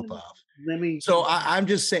his mouth off. So I'm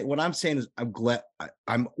just saying, what I'm saying is I'm glad,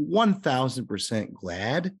 I'm 1000%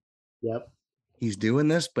 glad he's doing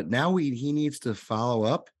this, but now he needs to follow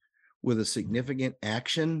up with a significant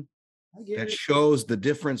action that shows the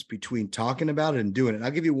difference between talking about it and doing it.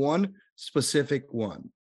 I'll give you one specific one.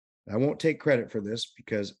 I won't take credit for this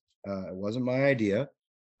because it wasn't my idea,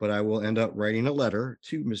 but I will end up writing a letter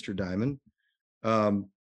to Mr. Diamond.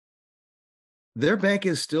 Their bank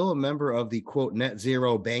is still a member of the quote net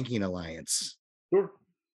zero banking alliance. Sure.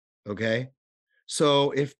 Okay.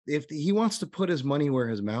 So if he wants to put his money where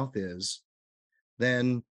his mouth is,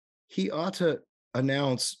 then he ought to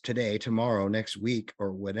announce today, tomorrow, next week,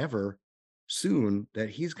 or whatever soon that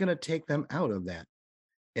he's going to take them out of that,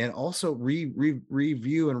 and also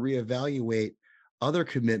review and reevaluate other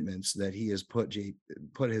commitments that he has put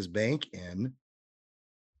his bank in,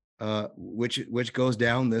 which goes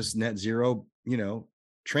down this net zero,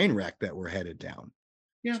 train wreck that we're headed down.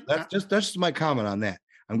 Yeah, so that's just my comment on that.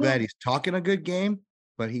 I'm glad he's talking a good game,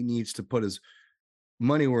 but he needs to put his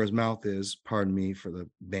money where his mouth is. Pardon me for the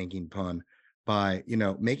banking pun. By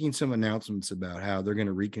making some announcements about how they're going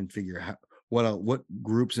to reconfigure what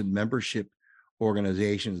groups and membership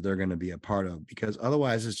organizations they're going to be a part of, because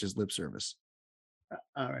otherwise it's just lip service.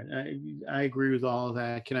 All right, I agree with all of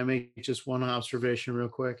that. Can I make just one observation real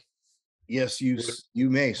quick? Yes, you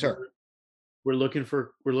may, sir. We're looking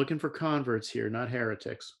for converts here, not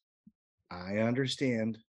heretics. I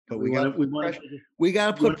understand, but we got to put pressure. We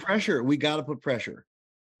got to put pressure.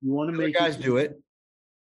 You want to make guys do it.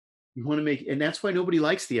 You want to make, and that's why nobody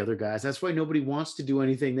likes the other guys. That's why nobody wants to do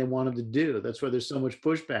anything they want them to do. That's why there's so much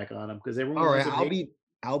pushback on them, because everyone. All right,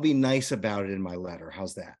 I'll be nice about it in my letter.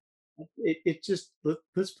 How's that? It just,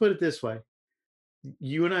 let's put it this way.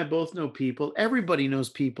 You and I both know people. Everybody knows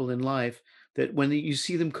people in life that when you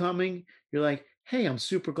see them coming, you're like, hey, I'm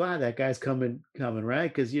super glad that guy's coming, right?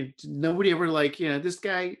 Because nobody ever this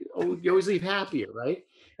guy. Oh, you always leave happier, right?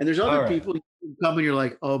 And there's other people who come and you're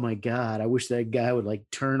like, oh my God, I wish that guy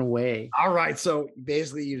would turn away. All right. So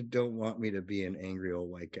basically you don't want me to be an angry old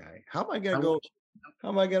white guy. How am I going to go? How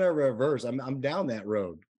am I going to reverse? I'm down that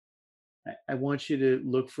road. I want you to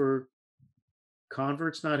look for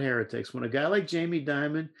converts, not heretics. When a guy like Jamie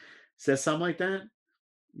Dimon says something like that,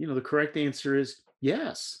 the correct answer is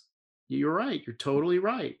yes, you're right. You're totally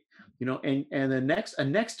right. And the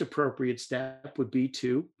next appropriate step would be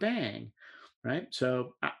to bang. Right.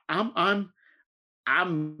 So I'm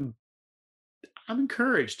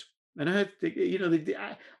encouraged. And I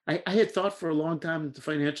had thought for a long time that the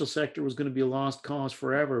financial sector was going to be a lost cause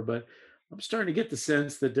forever, but I'm starting to get the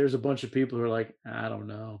sense that there's a bunch of people who are like, I don't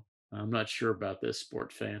know. I'm not sure about this,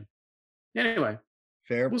 sport fan. Anyway.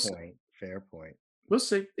 Fair point. We'll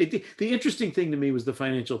see. The interesting thing to me was the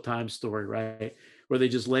Financial Times story, right? Where they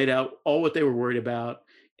just laid out all what they were worried about,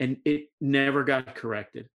 and it never got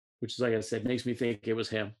corrected, which is, like I said, makes me think it was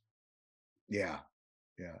him. Yeah,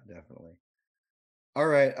 definitely. All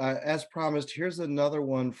right. As promised, here's another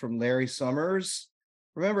one from Larry Summers.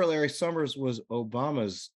 Remember, Larry Summers was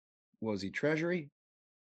Obama's, was he Treasury?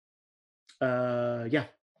 Yeah.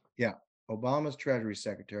 Obama's Treasury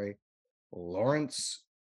Secretary, Lawrence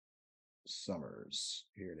Summers.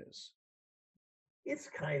 Here it is. It's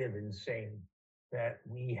kind of insane that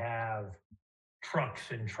we have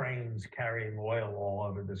trucks and trains carrying oil all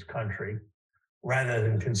over this country rather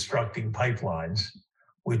than constructing pipelines,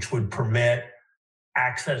 which would permit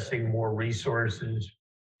accessing more resources,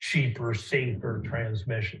 cheaper, safer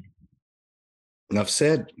transmission. Enough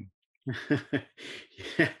said.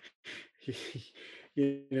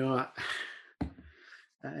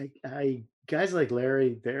 I guys like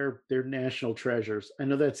Larry, they're national treasures. I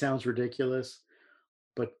know that sounds ridiculous,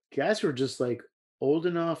 but guys who are just old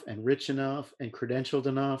enough and rich enough and credentialed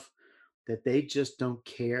enough that they just don't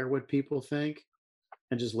care what people think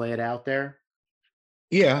and just lay it out there.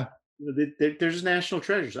 Yeah. They're just national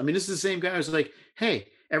treasures. I mean, this is the same guy who's like, hey,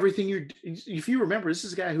 if you remember, this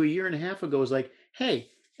is a guy who a year and a half ago was like, hey,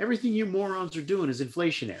 everything you morons are doing is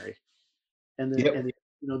inflationary. And the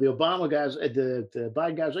Obama guys, the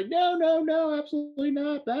Biden guys like, no, absolutely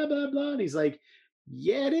not, blah, blah, blah. And he's like,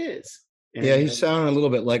 yeah, it is. And, he's sounding a little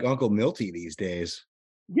bit like Uncle Milty these days.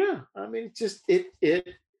 Yeah. I mean, it's just,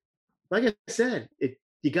 like I said,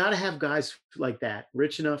 you got to have guys like that,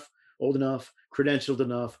 rich enough, old enough, credentialed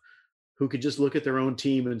enough, who could just look at their own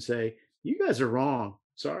team and say, you guys are wrong.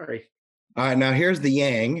 Sorry. All right, now here's the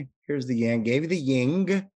yang. Here's the yang. Gave you the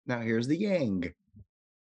ying. Now here's the yang.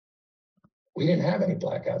 We didn't have any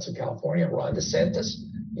blackouts in California. Ron DeSantis,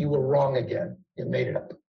 you were wrong again. You made it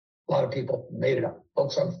up. A lot of people made it up.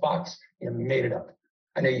 Folks on Fox, you made it up.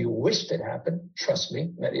 I know you wished it happened. Trust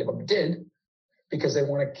me, many of them did, because they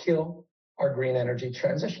want to kill our green energy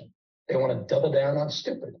transition. They want to double down on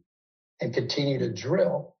stupid and continue to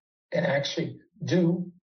drill and actually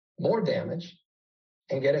do more damage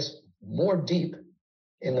and get us more deep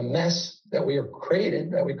in the mess that we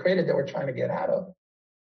created that we're trying to get out of.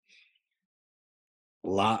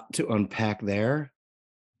 Lot to unpack there.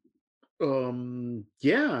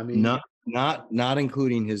 Yeah, I mean, not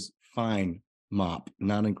including his fine mop,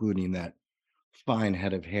 not including that fine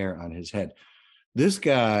head of hair on his head. This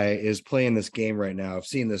guy is playing this game right now. I've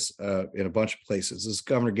seen this in a bunch of places. This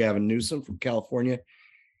Governor Gavin Newsom from California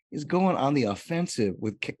is going on the offensive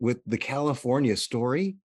with the California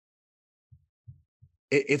story.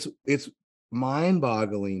 It's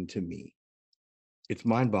mind-boggling to me. It's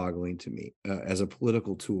mind-boggling to me as a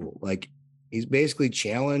political tool. Like, he's basically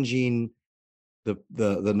challenging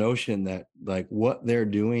the notion that like what they're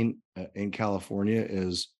doing in California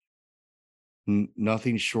is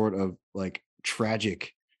nothing short of like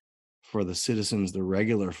tragic for the citizens, the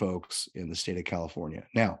regular folks in the state of California.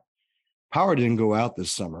 Now, power didn't go out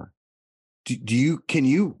this summer. Can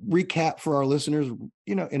you recap for our listeners,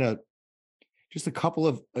 in just a couple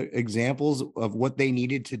of examples of what they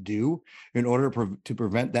needed to do in order to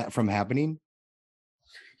prevent that from happening?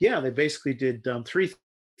 Yeah, they basically did three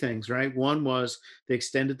things, right? One was they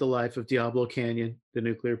extended the life of Diablo Canyon, the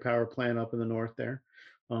nuclear power plant up in the north there.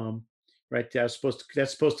 Right, that's supposed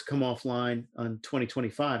to come offline on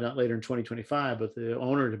 2025, not later in 2025. But the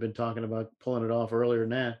owner had been talking about pulling it off earlier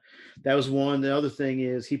than that. That was one. The other thing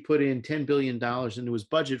is he put in $10 billion into his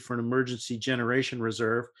budget for an emergency generation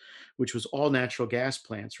reserve, which was all natural gas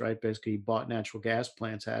plants. Right, basically he bought natural gas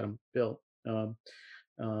plants, had them built,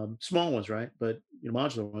 small ones, right, but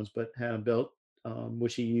modular ones, but had them built,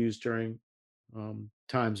 which he used during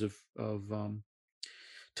times of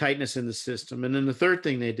tightness in the system. And then the third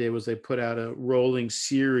thing they did was they put out a rolling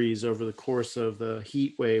series over the course of the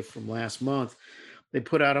heat wave from last month. They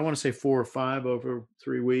put out, I want to say 4 or 5 over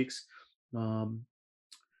 3 weeks, grid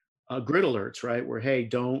alerts, right? Where, hey,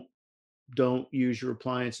 don't use your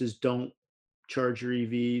appliances, don't charge your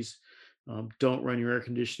EVs, don't run your air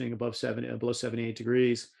conditioning below 78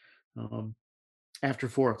 degrees after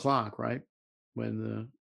 4 o'clock, right? When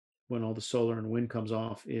all the solar and wind comes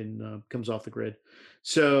off the grid.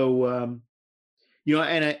 So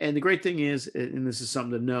and the great thing is, and this is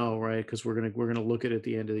something to know, right? Because we're gonna look at it at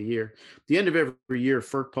the end of the year. At the end of every year,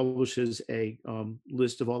 FERC publishes a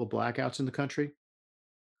list of all the blackouts in the country.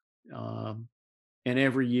 And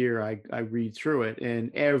every year I read through it, and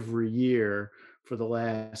every year for the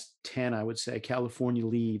last 10, I would say California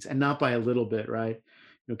leads, and not by a little bit, right?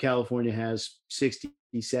 California has 60,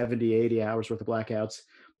 70, 80 hours worth of blackouts.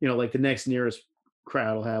 Like the next nearest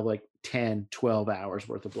crowd will have like 10, 12 hours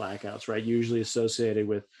worth of blackouts, right? Usually associated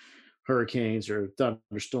with hurricanes or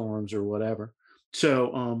thunderstorms or whatever.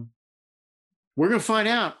 So we're going to find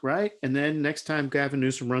out, right? And then next time Gavin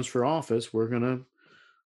Newsom runs for office, we're going to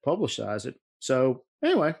publicize it. So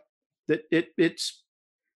anyway, it's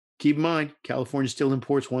keep in mind, California still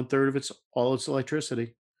imports 1/3 of all its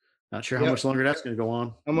electricity. Not sure how much longer that's going to go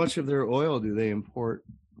on. How much of their oil do they import?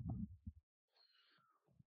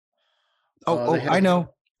 I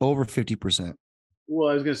know, over 50%. Well,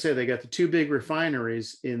 I was going to say they got the 2 big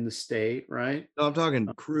refineries in the state, right? No, I'm talking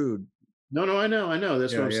crude. No, I know.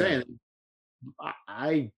 That's what I'm saying.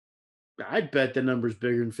 I bet the number's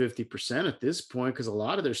bigger than 50% at this point, because a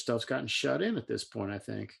lot of their stuff's gotten shut in at this point, I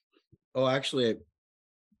think. Oh, actually,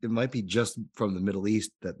 it might be just from the Middle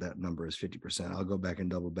East that number is 50%. I'll go back and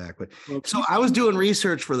double back. But so I was doing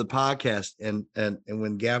research for the podcast, and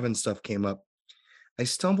when Gavin's stuff came up, I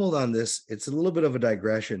stumbled on this. It's a little bit of a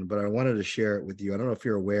digression, but I wanted to share it with you. I don't know if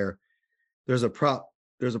you're aware. There's a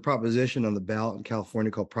proposition on the ballot in California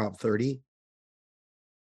called Prop 30.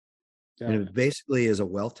 Yeah. And it basically is a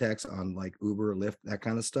wealth tax on like Uber, Lyft, that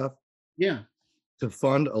kind of stuff. Yeah. To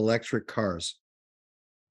fund electric cars.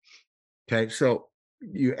 Okay. So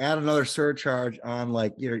you add another surcharge on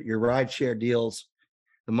like your ride share deals.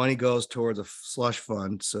 The money goes towards a slush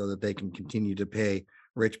fund so that they can continue to pay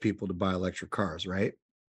rich people to buy electric cars, right?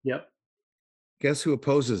 Yep. Guess who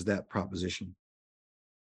opposes that proposition?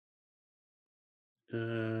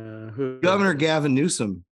 Who? Governor Gavin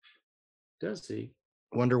Newsom. Does he?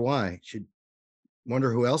 Wonder why?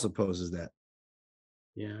 Wonder who else opposes that?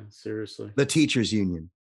 Yeah, seriously. The teachers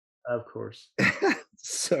union. Of course.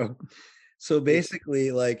 So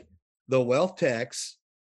basically, like the wealth tax,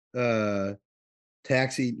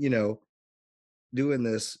 taxi, doing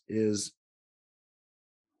this is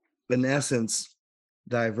in essence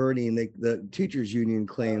diverting the teachers union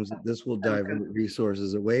claims that this will divert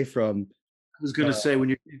resources away from. I was going to say when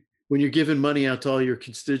you're giving money out to all your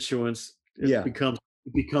constituents, it becomes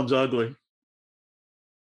ugly.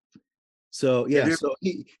 So so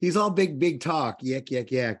he's all big talk,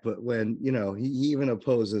 yak. But when he even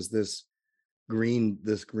opposes this green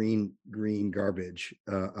garbage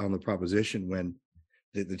on the proposition when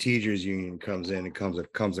the teachers union comes in and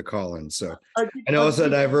comes a calling. So I know it's a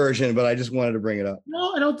diversion, but I just wanted to bring it up.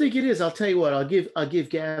 No, I don't think it is. I'll tell you what. I'll give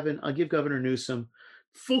Governor Newsom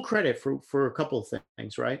full credit for a couple of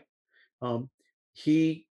things. Right?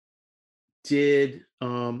 He did.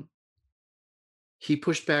 He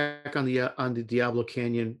pushed back on the Diablo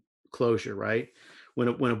Canyon closure. Right? When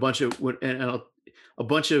a bunch of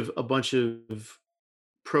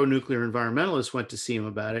pro-nuclear environmentalists went to see him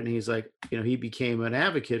about it, and he's like, he became an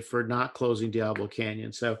advocate for not closing Diablo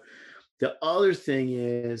Canyon. So the other thing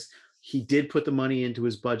is he did put the money into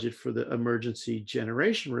his budget for the emergency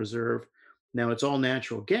generation reserve. Now it's all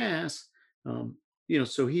natural gas.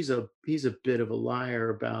 So he's a bit of a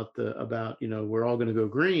liar about we're all going to go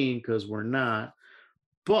green, because we're not.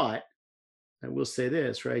 But I will say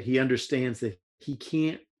this, right? He understands that he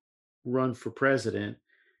can't run for president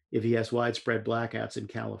if he has widespread blackouts in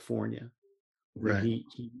California. Right.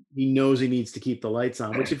 He knows he needs to keep the lights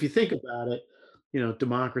on, which if you think about it,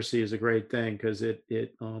 democracy is a great thing, because it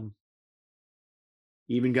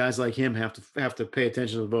even guys like him have to pay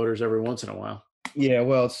attention to the voters every once in a while. Yeah,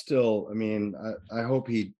 well, it's still, I hope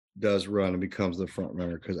he does run and becomes the front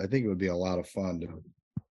runner, because I think it would be a lot of fun to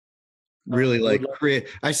really create.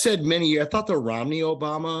 I said I thought the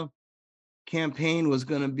Romney-Obama campaign was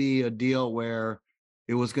going to be a deal where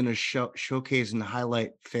it was going to showcase and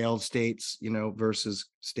highlight failed states, versus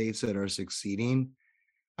states that are succeeding.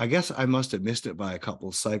 I guess I must have missed it by a couple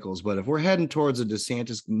of cycles, but if we're heading towards a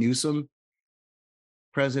DeSantis Newsom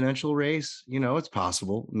presidential race, it's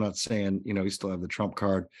possible. I'm not saying, you still have the Trump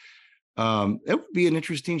card. It would be an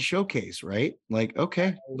interesting showcase, right? Like,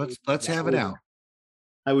 okay, let's have it out.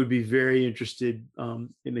 I would be very interested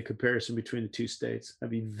in the comparison between the two states. I'd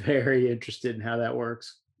be very interested in how that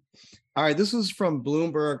works. All right, this is from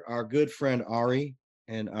Bloomberg, our good friend Ari.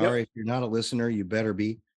 And Ari, if you're not a listener, you better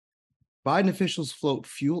be. Biden officials float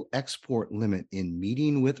fuel export limit in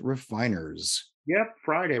meeting with refiners. Yep,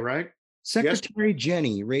 Friday, right? Secretary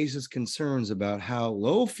Jenny raises concerns about how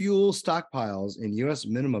low fuel stockpiles in U.S.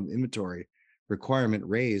 minimum inventory requirement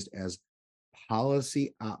raised as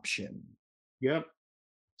policy option. Yep.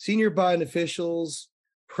 Senior Biden officials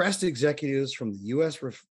pressed executives from the U.S.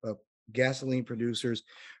 gasoline producers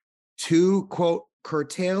to, quote,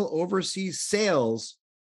 curtail overseas sales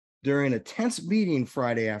during a tense meeting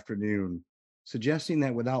Friday afternoon, suggesting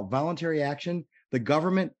that without voluntary action, the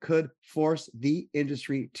government could force the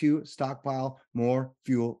industry to stockpile more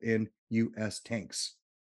fuel in U.S. tanks.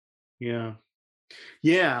 Yeah.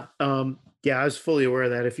 I was fully aware of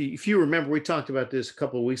that. If you remember, we talked about this a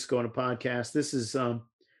couple of weeks ago on a podcast. This is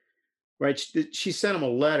right. She sent him a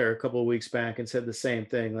letter a couple of weeks back and said the same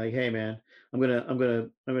thing. Like, hey man, I'm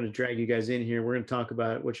gonna drag you guys in here. We're gonna talk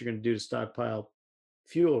about what you're gonna do to stockpile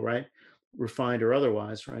fuel, right? Refined or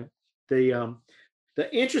otherwise, right?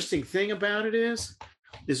 The interesting thing about it is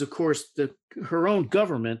of course her own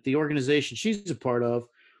government, the organization she's a part of,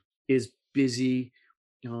 is busy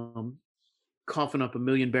coughing up 1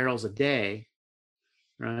 million barrels a day,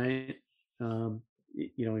 right?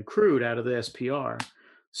 In crude out of the SPR.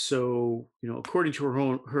 So, according to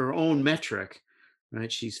her own metric,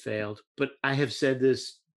 right, she's failed. But I have said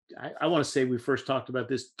this, I want to say we first talked about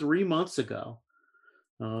this 3 months ago.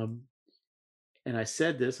 And I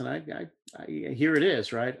said this, and I here it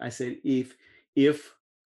is, right? I said, if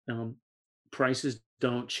prices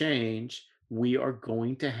don't change, we are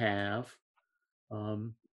going to have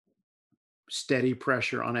steady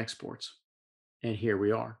pressure on exports, and here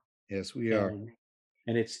we are. Yes, we are.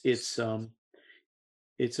 And it's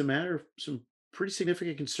a matter of some pretty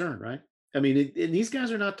significant concern, right? I mean, and these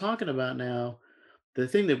guys are not talking about now. The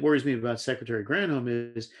thing that worries me about Secretary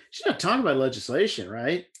Granholm is she's not talking about legislation,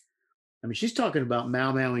 right? I mean, she's talking about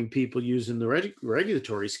mau-mauing people using the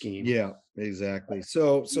regulatory scheme. Yeah, exactly.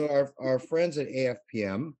 So our friends at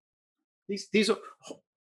AFPM. These are.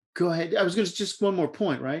 Go ahead. I was going to just one more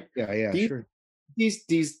point, right? Yeah, sure.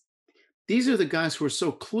 These are the guys who are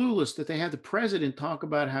so clueless that they had the president talk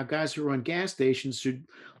about how guys who run gas stations should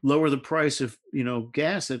lower the price of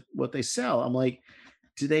gas at what they sell. I'm like,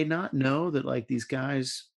 do they not know that like these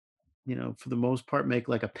guys, for the most part, make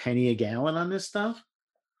like a penny a gallon on this stuff?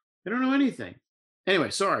 They don't know anything.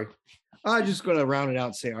 Anyway, sorry. I'm just going to round it out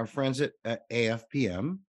and say our friends at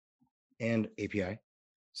AFPM and API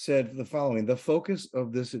said the following: the focus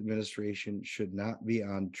of this administration should not be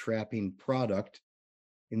on trapping product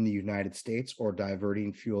in the United States or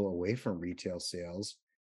diverting fuel away from retail sales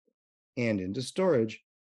and into storage,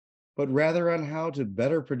 but rather on how to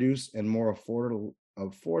better produce and more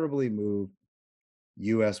affordably move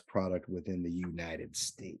U.S. product within the United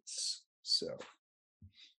States. So,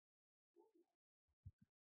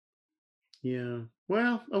 yeah.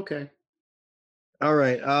 Well, okay. All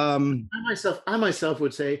right. I myself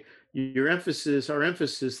would say our emphasis,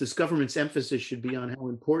 this government's emphasis should be on how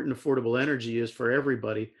important affordable energy is for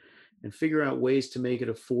everybody, and figure out ways to make it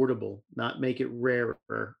affordable, not make it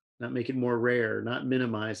rarer, not make it more rare, not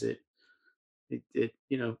minimize it.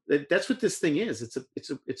 That's what this thing is.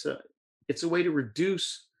 It's a way to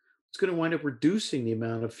reduce. It's going to wind up reducing the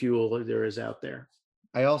amount of fuel there is out there.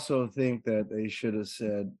 I also think that they should have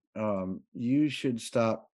said, you should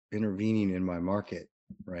stop intervening in my market,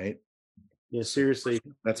 right? Yeah, seriously.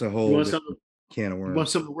 That's a You whole want different something, can of you want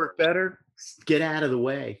worms. something to work better? Get out of the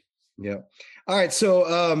way. Yeah. All right.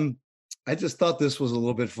 So I just thought this was a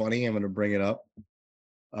little bit funny. I'm going to bring it up.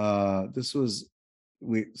 This was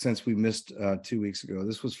since we missed 2 weeks ago.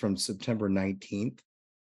 This was from September 19th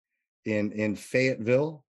in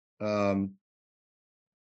Fayetteville.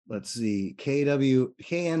 Let's see,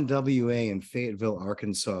 KNWA in Fayetteville,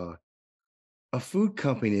 Arkansas. A food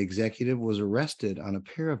company executive was arrested on a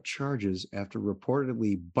pair of charges after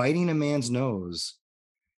reportedly biting a man's nose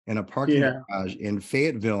in a parking garage in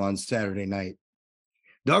Fayetteville on Saturday night.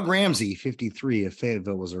 Doug Ramsey, 53, of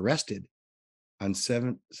Fayetteville, was arrested on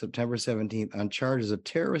September 17th on charges of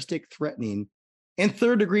terroristic threatening and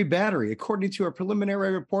third-degree battery. According to a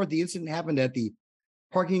preliminary report, the incident happened at the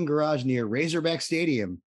parking garage near Razorback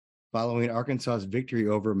Stadium following Arkansas's victory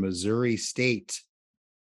over Missouri State.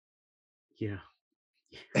 Yeah.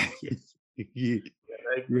 You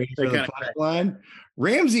ready for the punchline?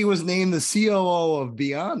 Ramsey was named the COO of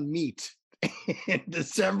Beyond Meat in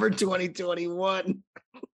December 2021.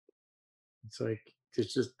 It's like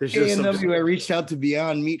there's just some, KNWA reached out to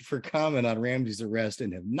Beyond Meat for comment on Ramsey's arrest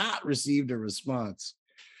and have not received a response.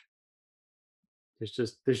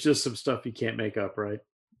 there's just some stuff you can't make up, right?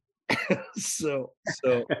 So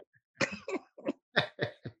the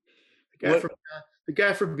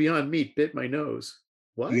guy from Beyond Meat bit my nose.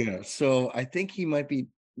 What? Yeah, so I think he might be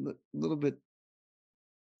a little bit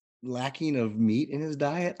lacking of meat in his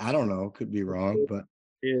diet. I don't know, could be wrong, but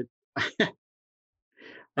all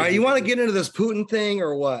right, you want to get into this Putin thing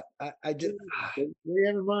or what? I just we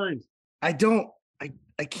have in mind. I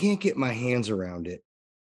can't get my hands around it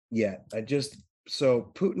yet.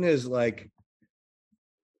 So Putin is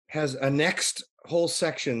has annexed whole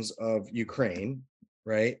sections of Ukraine,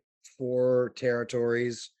 right? 4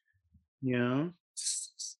 territories. Yeah.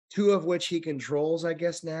 2 of which he controls, I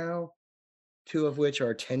guess now. 2 of which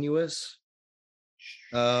are tenuous.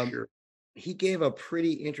 Sure. He gave a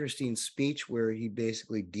pretty interesting speech where he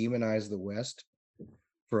basically demonized the West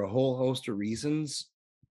for a whole host of reasons.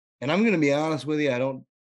 And I'm going to be honest with you, I don't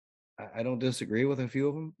disagree with a few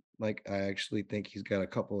of them. I actually think he's got a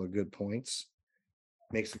couple of good points.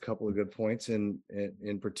 Makes a couple of good points in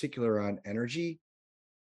particular on energy.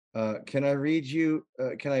 Can I read you?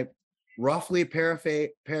 Can I roughly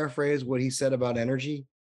paraphrase what he said about energy?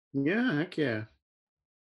 Yeah, heck yeah.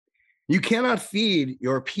 You cannot feed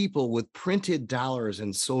your people with printed dollars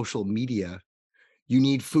and social media. You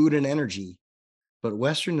need food and energy. But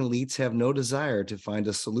Western elites have no desire to find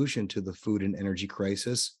a solution to the food and energy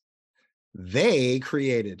crisis they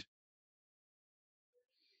created.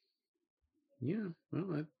 Yeah,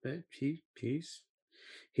 well,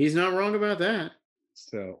 he's not wrong about that.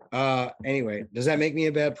 So anyway, does that make me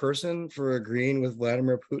a bad person for agreeing with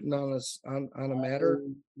Vladimir Putin on a matter?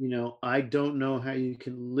 I don't know how you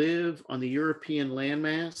can live on the European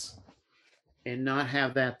landmass and not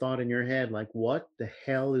have that thought in your head, like, what the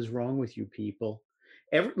hell is wrong with you people?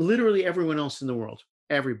 Literally everyone else in the world,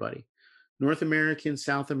 everybody, North Americans,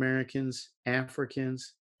 South Americans,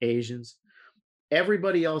 Africans, Asians,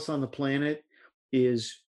 everybody else on the planet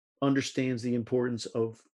understands the importance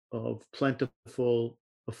of plentiful,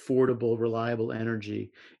 affordable, reliable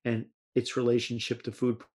energy and its relationship to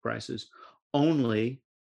food prices. Only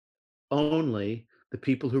the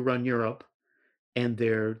people who run Europe and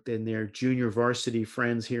their junior varsity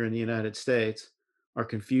friends here in the United States are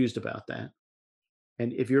confused about that.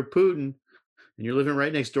 And if you're Putin and you're living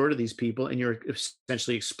right next door to these people and you're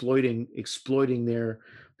essentially exploiting their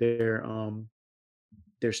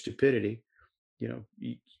stupidity,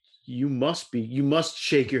 you must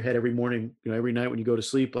shake your head every morning, every night when you go to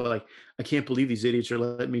sleep. Like, I can't believe these idiots are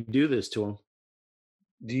letting me do this to them.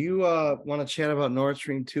 Do you want to chat about Nord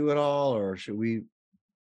Stream 2 at all, or should we?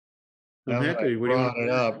 I'm Now that happy. I What do you brought want? it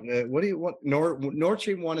up. What do you want? Nord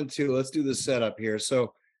Stream 1 and 2. Let's do the setup here.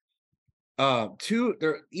 So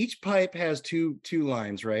each pipe has two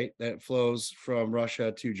lines, right? That flows from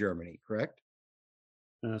Russia to Germany, correct?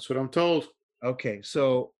 That's what I'm told. Okay,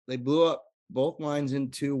 so they blew up both lines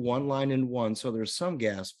into one line in one, so there's some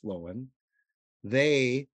gas flowing.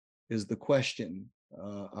 They is the question.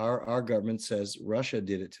 Our government says Russia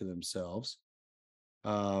did it to themselves.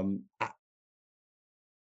 What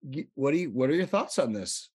are your thoughts on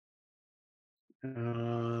this?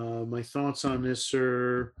 My thoughts on this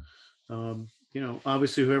are,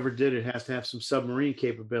 obviously whoever did it has to have some submarine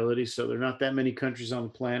capability. So there are not that many countries on the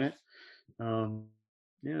planet.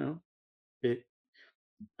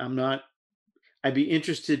 I'd be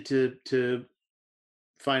interested to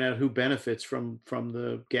find out who benefits from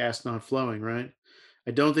the gas not flowing, right?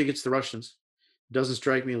 I don't think it's the Russians. It doesn't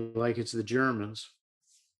strike me like it's the Germans.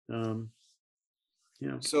 So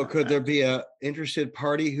could there be a interested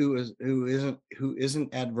party who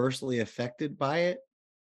isn't adversely affected by it?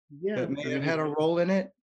 Yeah, that may have had a role in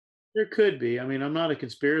it. There could be. I mean, I'm not a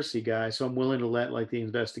conspiracy guy, so I'm willing to let like the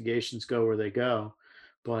investigations go where they go.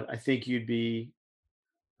 But I think you'd be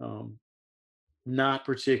not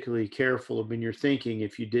particularly careful in your thinking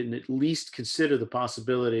if you didn't at least consider the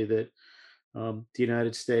possibility that the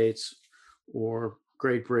United States or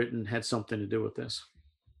Great Britain had something to do with this.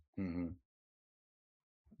 Mm-hmm.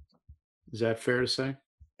 Is that fair to say?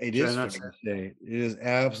 It is fair to say. It is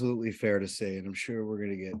absolutely fair to say, and I'm sure we're going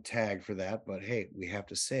to get tagged for that. But hey, we have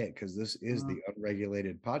to say it because this is the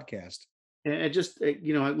Unregulated Podcast. And just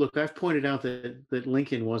look, I've pointed out that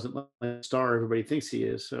Lincoln wasn't like the star everybody thinks he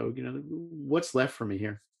is. So what's left for me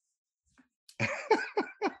here?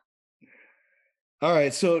 All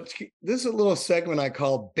right, so this is a little segment I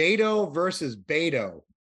call Beto versus Beto.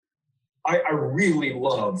 I really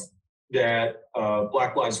love that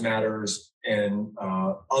Black Lives Matters and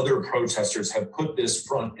other protesters have put this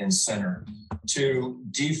front and center to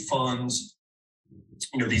defund,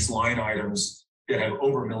 these line items that have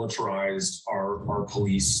over-militarized our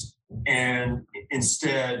police, and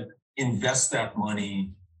instead invest that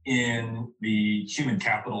money in the human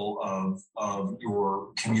capital of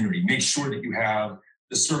your community. Make sure that you have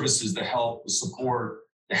the services, the help, the support,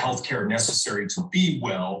 the healthcare necessary to be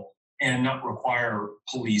well and not require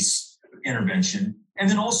police intervention. And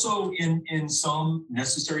then also in some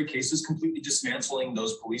necessary cases, completely dismantling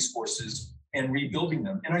those police forces and rebuilding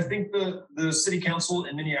them. And I think the city council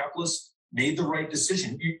in Minneapolis made the right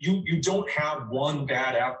decision. You don't have one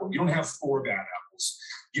bad apple. You don't have four bad apples.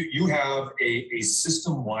 You have a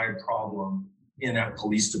system-wide problem in that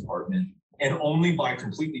police department. And only by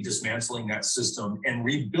completely dismantling that system and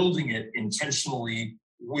rebuilding it intentionally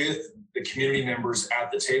with the community members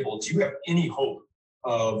at the table, do you have any hope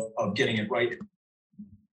of getting it right?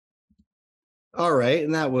 All right.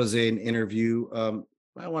 And that was an interview,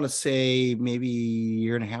 I want to say maybe a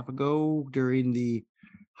year and a half ago during the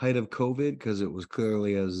height of COVID, because it was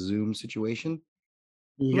clearly a Zoom situation.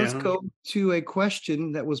 Yeah. Let's go to a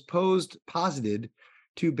question that was posited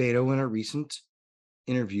to Beto in a recent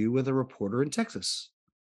interview with a reporter in Texas.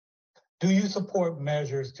 Do you support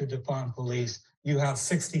measures to defund police? You have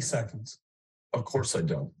 60 seconds. Of course I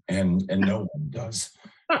don't. And no one does.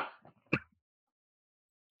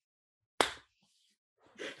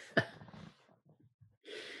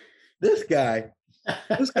 This guy's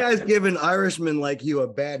giving Irishmen like you a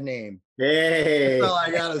bad name. Hey. That's all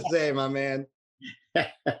I gotta say, my man.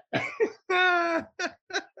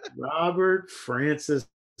 Robert Francis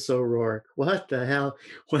O'Rourke. What the hell?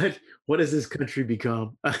 What has this country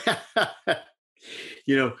become?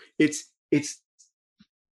 It's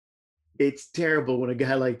terrible when a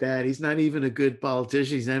guy like that, he's not even a good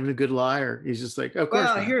politician, he's not even a good liar. He's just like, of course.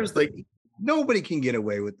 Well, here's like nobody can get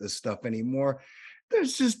away with this stuff anymore.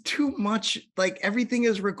 There's just too much, like everything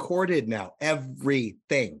is recorded now.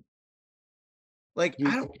 Everything. Like,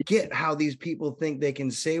 I don't get how these people think they can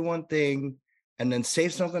say one thing and then say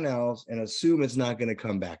something else and assume it's not going to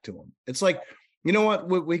come back to them. It's like, you know what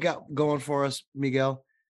we got going for us, Miguel?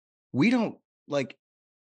 We don't like,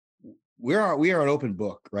 we are an open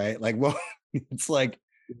book, right? Like, well, it's like,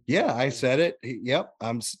 yeah, I said it. Yep.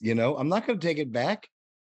 I'm not going to take it back.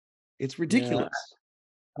 It's ridiculous. Yeah,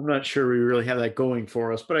 I'm not sure we really have that going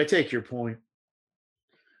for us, but I take your point.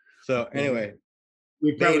 So anyway,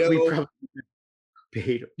 we probably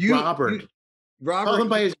Robert.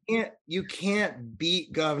 Robert, you can't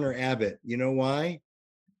beat Governor Abbott. You know why?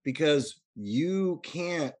 Because you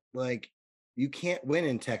can't like you can't win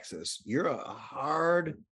in Texas. You're a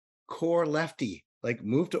hardcore lefty. Like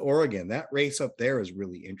move to Oregon. That race up there is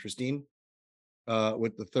really interesting.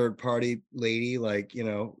 With the third party lady, like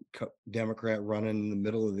Democrat running in the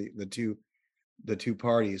middle of the two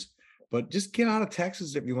parties. But just get out of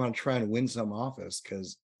Texas if you want to try and win some office,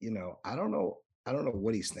 because I don't know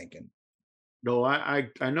what he's thinking. No, I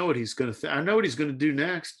know what he's gonna I know what he's gonna do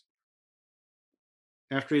next.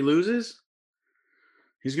 After he loses,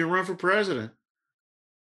 he's gonna run for president.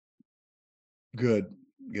 Good.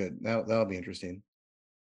 That'll be interesting.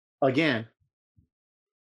 Again.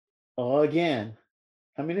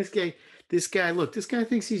 I mean, this guy, look, this guy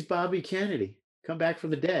thinks he's Bobby Kennedy, come back from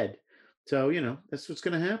the dead. So, that's what's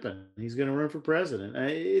going to happen. He's going to run for president.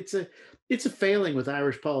 It's a failing with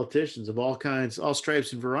Irish politicians of all kinds, all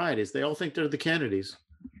stripes and varieties. They all think they're the Kennedys.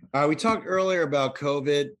 We talked earlier about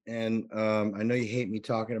COVID, and I know you hate me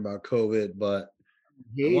talking about COVID, but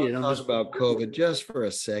I want to talk about COVID just for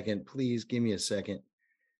a second. Please give me a second.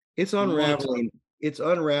 It's unraveling. It's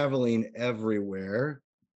unraveling everywhere.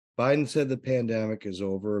 Biden said the pandemic is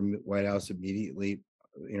over. White House immediately,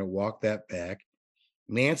 walked that back.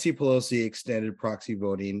 Nancy Pelosi extended proxy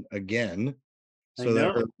voting again so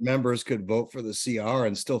that her members could vote for the CR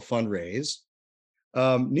and still fundraise.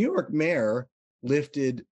 New York mayor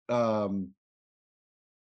lifted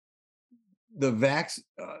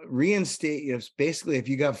reinstate. Basically, if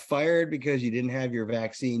you got fired because you didn't have your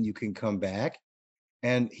vaccine, you can come back.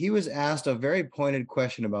 And he was asked a very pointed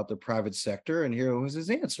question about the private sector, and here was his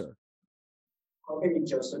answer. How can you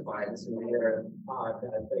justify this in here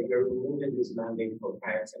that you're removing this mandate for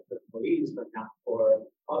private sector employees, but not for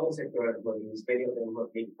other sector employees? Many of them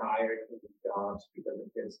have been fired from their jobs because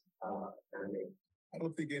of this mandate. I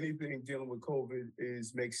don't think anything dealing with COVID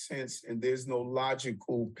makes sense, and there's no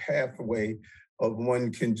logical pathway of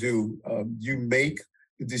one can do. You make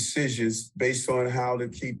the decisions based on how to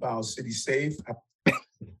keep our city safe.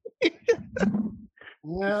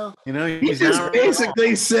 Well, he just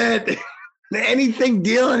basically said anything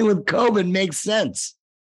dealing with COVID makes sense.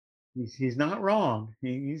 He's not wrong.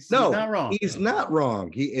 He's not wrong. He's not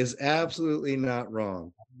wrong. He is absolutely not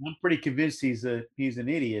wrong. I'm pretty convinced he's an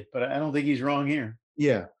idiot, but I don't think he's wrong here.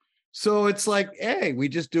 Yeah. So it's like, hey, we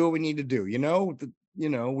just do what we need to do. We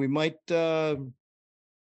might. Hey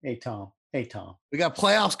Tom. We got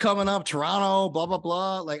playoffs coming up. Toronto. Blah blah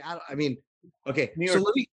blah. Like I mean, okay. So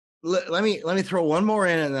let me throw one more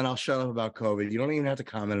in, and then I'll shut up about COVID. You don't even have to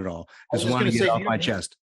comment at all. Just want to get it off my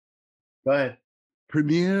chest. Go ahead.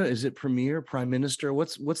 Prime Minister?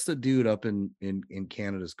 What's the dude up in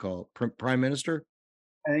Canada's called? Prime Minister?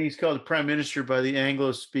 I think he's called the Prime Minister by the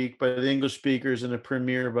English speakers and the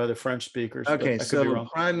Premier by the French speakers. Okay, so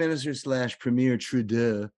Prime Minister / Premier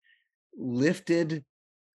Trudeau lifted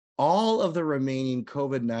all of the remaining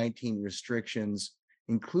COVID-19 restrictions,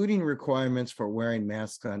 including requirements for wearing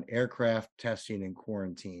masks on aircraft, testing, and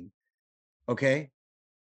quarantine. Okay.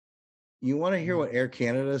 You want to hear what Air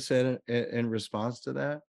Canada said in response to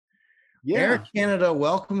that? Yeah. Air Canada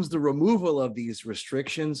welcomes the removal of these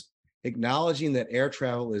restrictions, acknowledging that air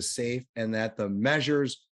travel is safe and that the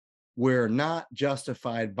measures were not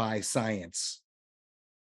justified by science.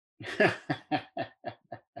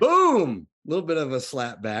 Boom! A little bit of a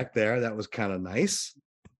slap back there. That was kind of nice.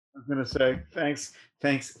 I was gonna say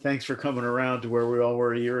thanks for coming around to where we all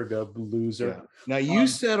were a year ago, loser. Yeah. Now you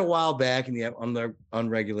said a while back on the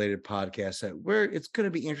Unregulated podcast that it's going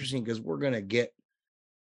to be interesting because we're going to get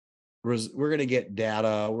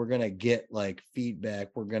data, we're going to get like feedback,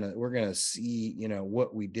 we're going to see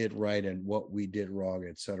what we did right and what we did wrong,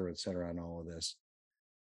 et cetera, on all of this.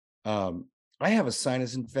 I have a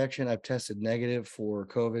sinus infection. I've tested negative for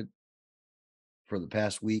COVID for the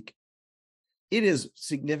past week. It is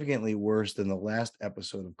significantly worse than the last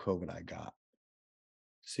episode of COVID I got.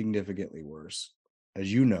 Significantly worse,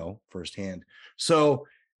 as you know firsthand. So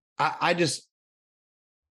I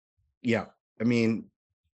mean,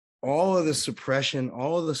 all of the suppression,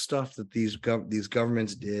 all of the stuff that these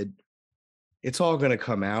governments did, it's all going to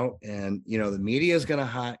come out, and the media is going to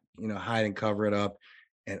hide and cover it up.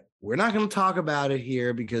 And we're not going to talk about it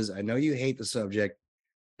here because I know you hate the subject.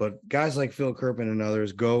 But guys like Phil Kerpen and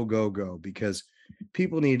others, go, because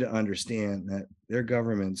people need to understand that their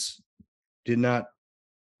governments did not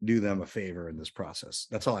do them a favor in this process.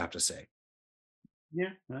 That's all I have to say. Yeah,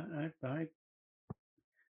 the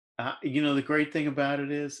great thing about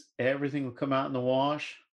it is everything will come out in the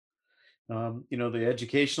wash. The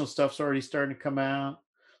educational stuff's already starting to come out.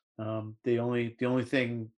 The only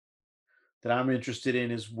thing that I'm interested in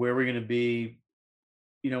is where we're going to be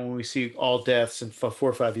when we see all deaths in 4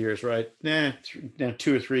 or 5 years, right? Now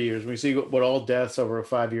 2 or 3 years, when we see what all deaths over a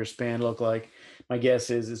 5-year span look like, my guess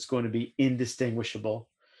is it's going to be indistinguishable.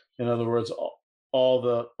 In other words, all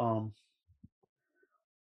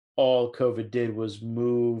COVID did was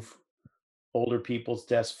move older people's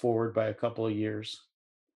deaths forward by a couple of years.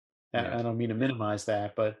 I don't mean to minimize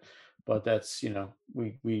that, but that's,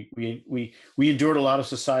 we endured a lot of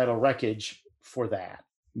societal wreckage for that.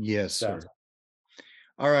 Yes, sir.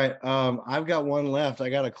 All right. I've got one left. I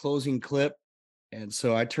got a closing clip. And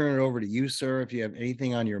so I turn it over to you, sir, if you have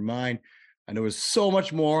anything on your mind. I know there's so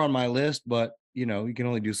much more on my list, but you can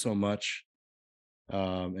only do so much.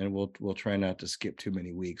 And we'll try not to skip too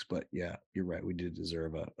many weeks, but yeah, you're right. We did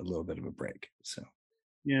deserve a little bit of a break. So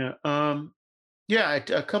yeah.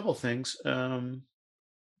 A couple things.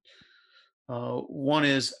 One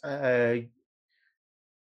is I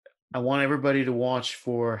want everybody to watch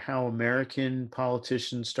for how American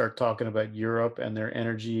politicians start talking about Europe and their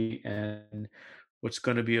energy and what's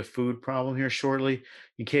going to be a food problem here shortly.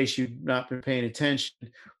 In case you've not been paying attention,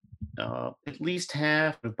 at least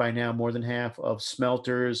half, by now more than half, of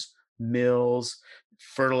smelters, mills,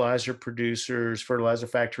 fertilizer producers, fertilizer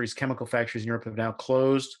factories, chemical factories in Europe have now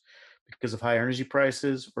closed because of high energy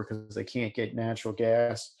prices or because they can't get natural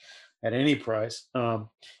gas at any price. And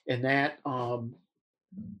that,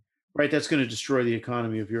 that's going to destroy the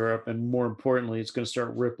economy of Europe. And more importantly, it's going to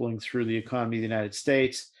start rippling through the economy of the United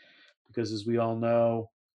States, because as we all know,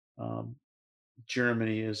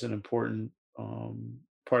 Germany is an important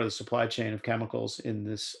part of the supply chain of chemicals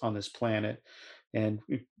on this planet. And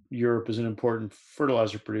Europe is an important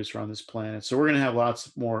fertilizer producer on this planet. So we're going to have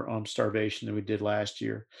lots more starvation than we did last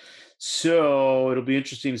year. So it'll be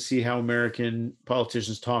interesting to see how American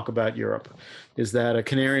politicians talk about Europe. Is that a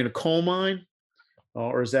canary in a coal mine?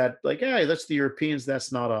 Or is that like, hey, that's the Europeans,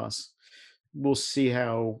 that's not us? We'll see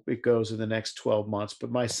how it goes in the next 12 months.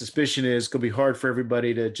 But my suspicion is it's going to be hard for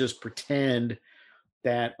everybody to just pretend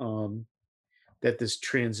that that this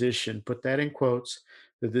transition, put that in quotes,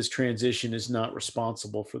 that this transition is not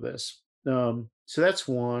responsible for this. So that's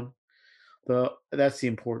one. That's the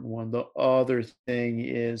important one. The other thing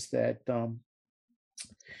is that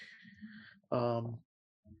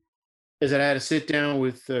is that I had a sit down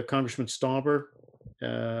with Congressman Stauber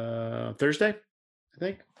Thursday, I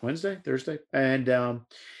think, Thursday, and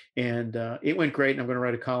it went great. And I'm going to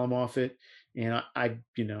write a column off it. And I'm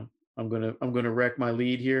going to wreck my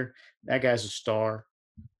lead here. That guy's a star.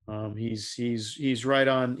 He's right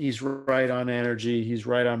on energy. He's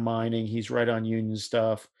right on mining. He's right on union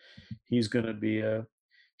stuff. He's going to be a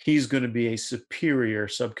superior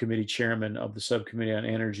subcommittee chairman of the subcommittee on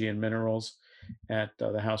energy and minerals at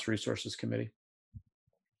the House Resources Committee.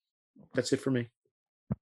 That's it for me.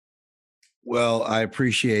 Well, I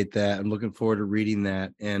appreciate that. I'm looking forward to reading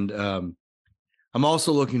that. And I'm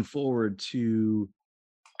also looking forward to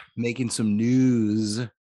making some news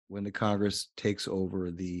when the Congress takes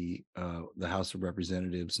over the House of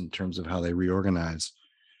Representatives in terms of how they reorganize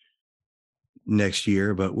next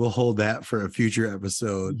year. But we'll hold that for a future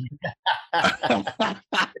episode of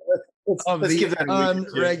the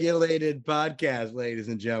Unregulated Podcast, ladies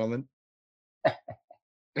and gentlemen.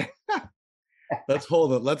 Let's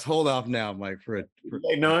hold off now, Mike.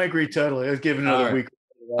 No, I agree totally. Let's give it another week.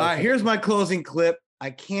 All right, here's my closing clip. I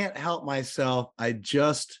can't help myself. I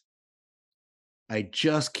just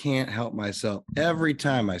can't help myself. Every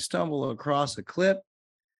time I stumble across a clip,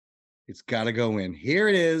 it's got to go in. Here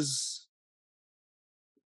it is.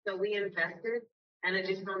 So we invested an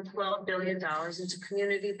additional $12 billion into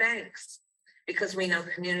community banks because we know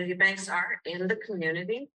community banks are in the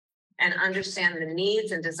community and understand the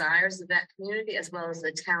needs and desires of that community, as well as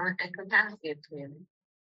the talent and capacity of community.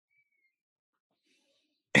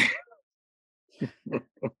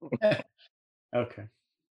 Okay.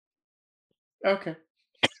 Okay.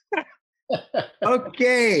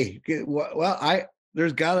 Well,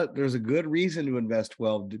 there's a good reason to invest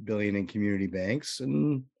 $12 billion in community banks,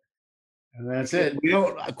 and that's it. We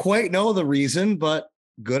don't quite know the reason, but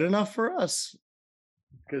good enough for us.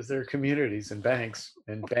 Because they're communities and banks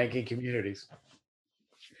and banking communities.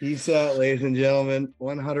 Peace out, ladies and gentlemen.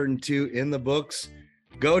 102 in the books.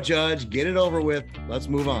 Go, Judge. Get it over with. Let's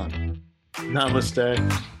move on. Namaste.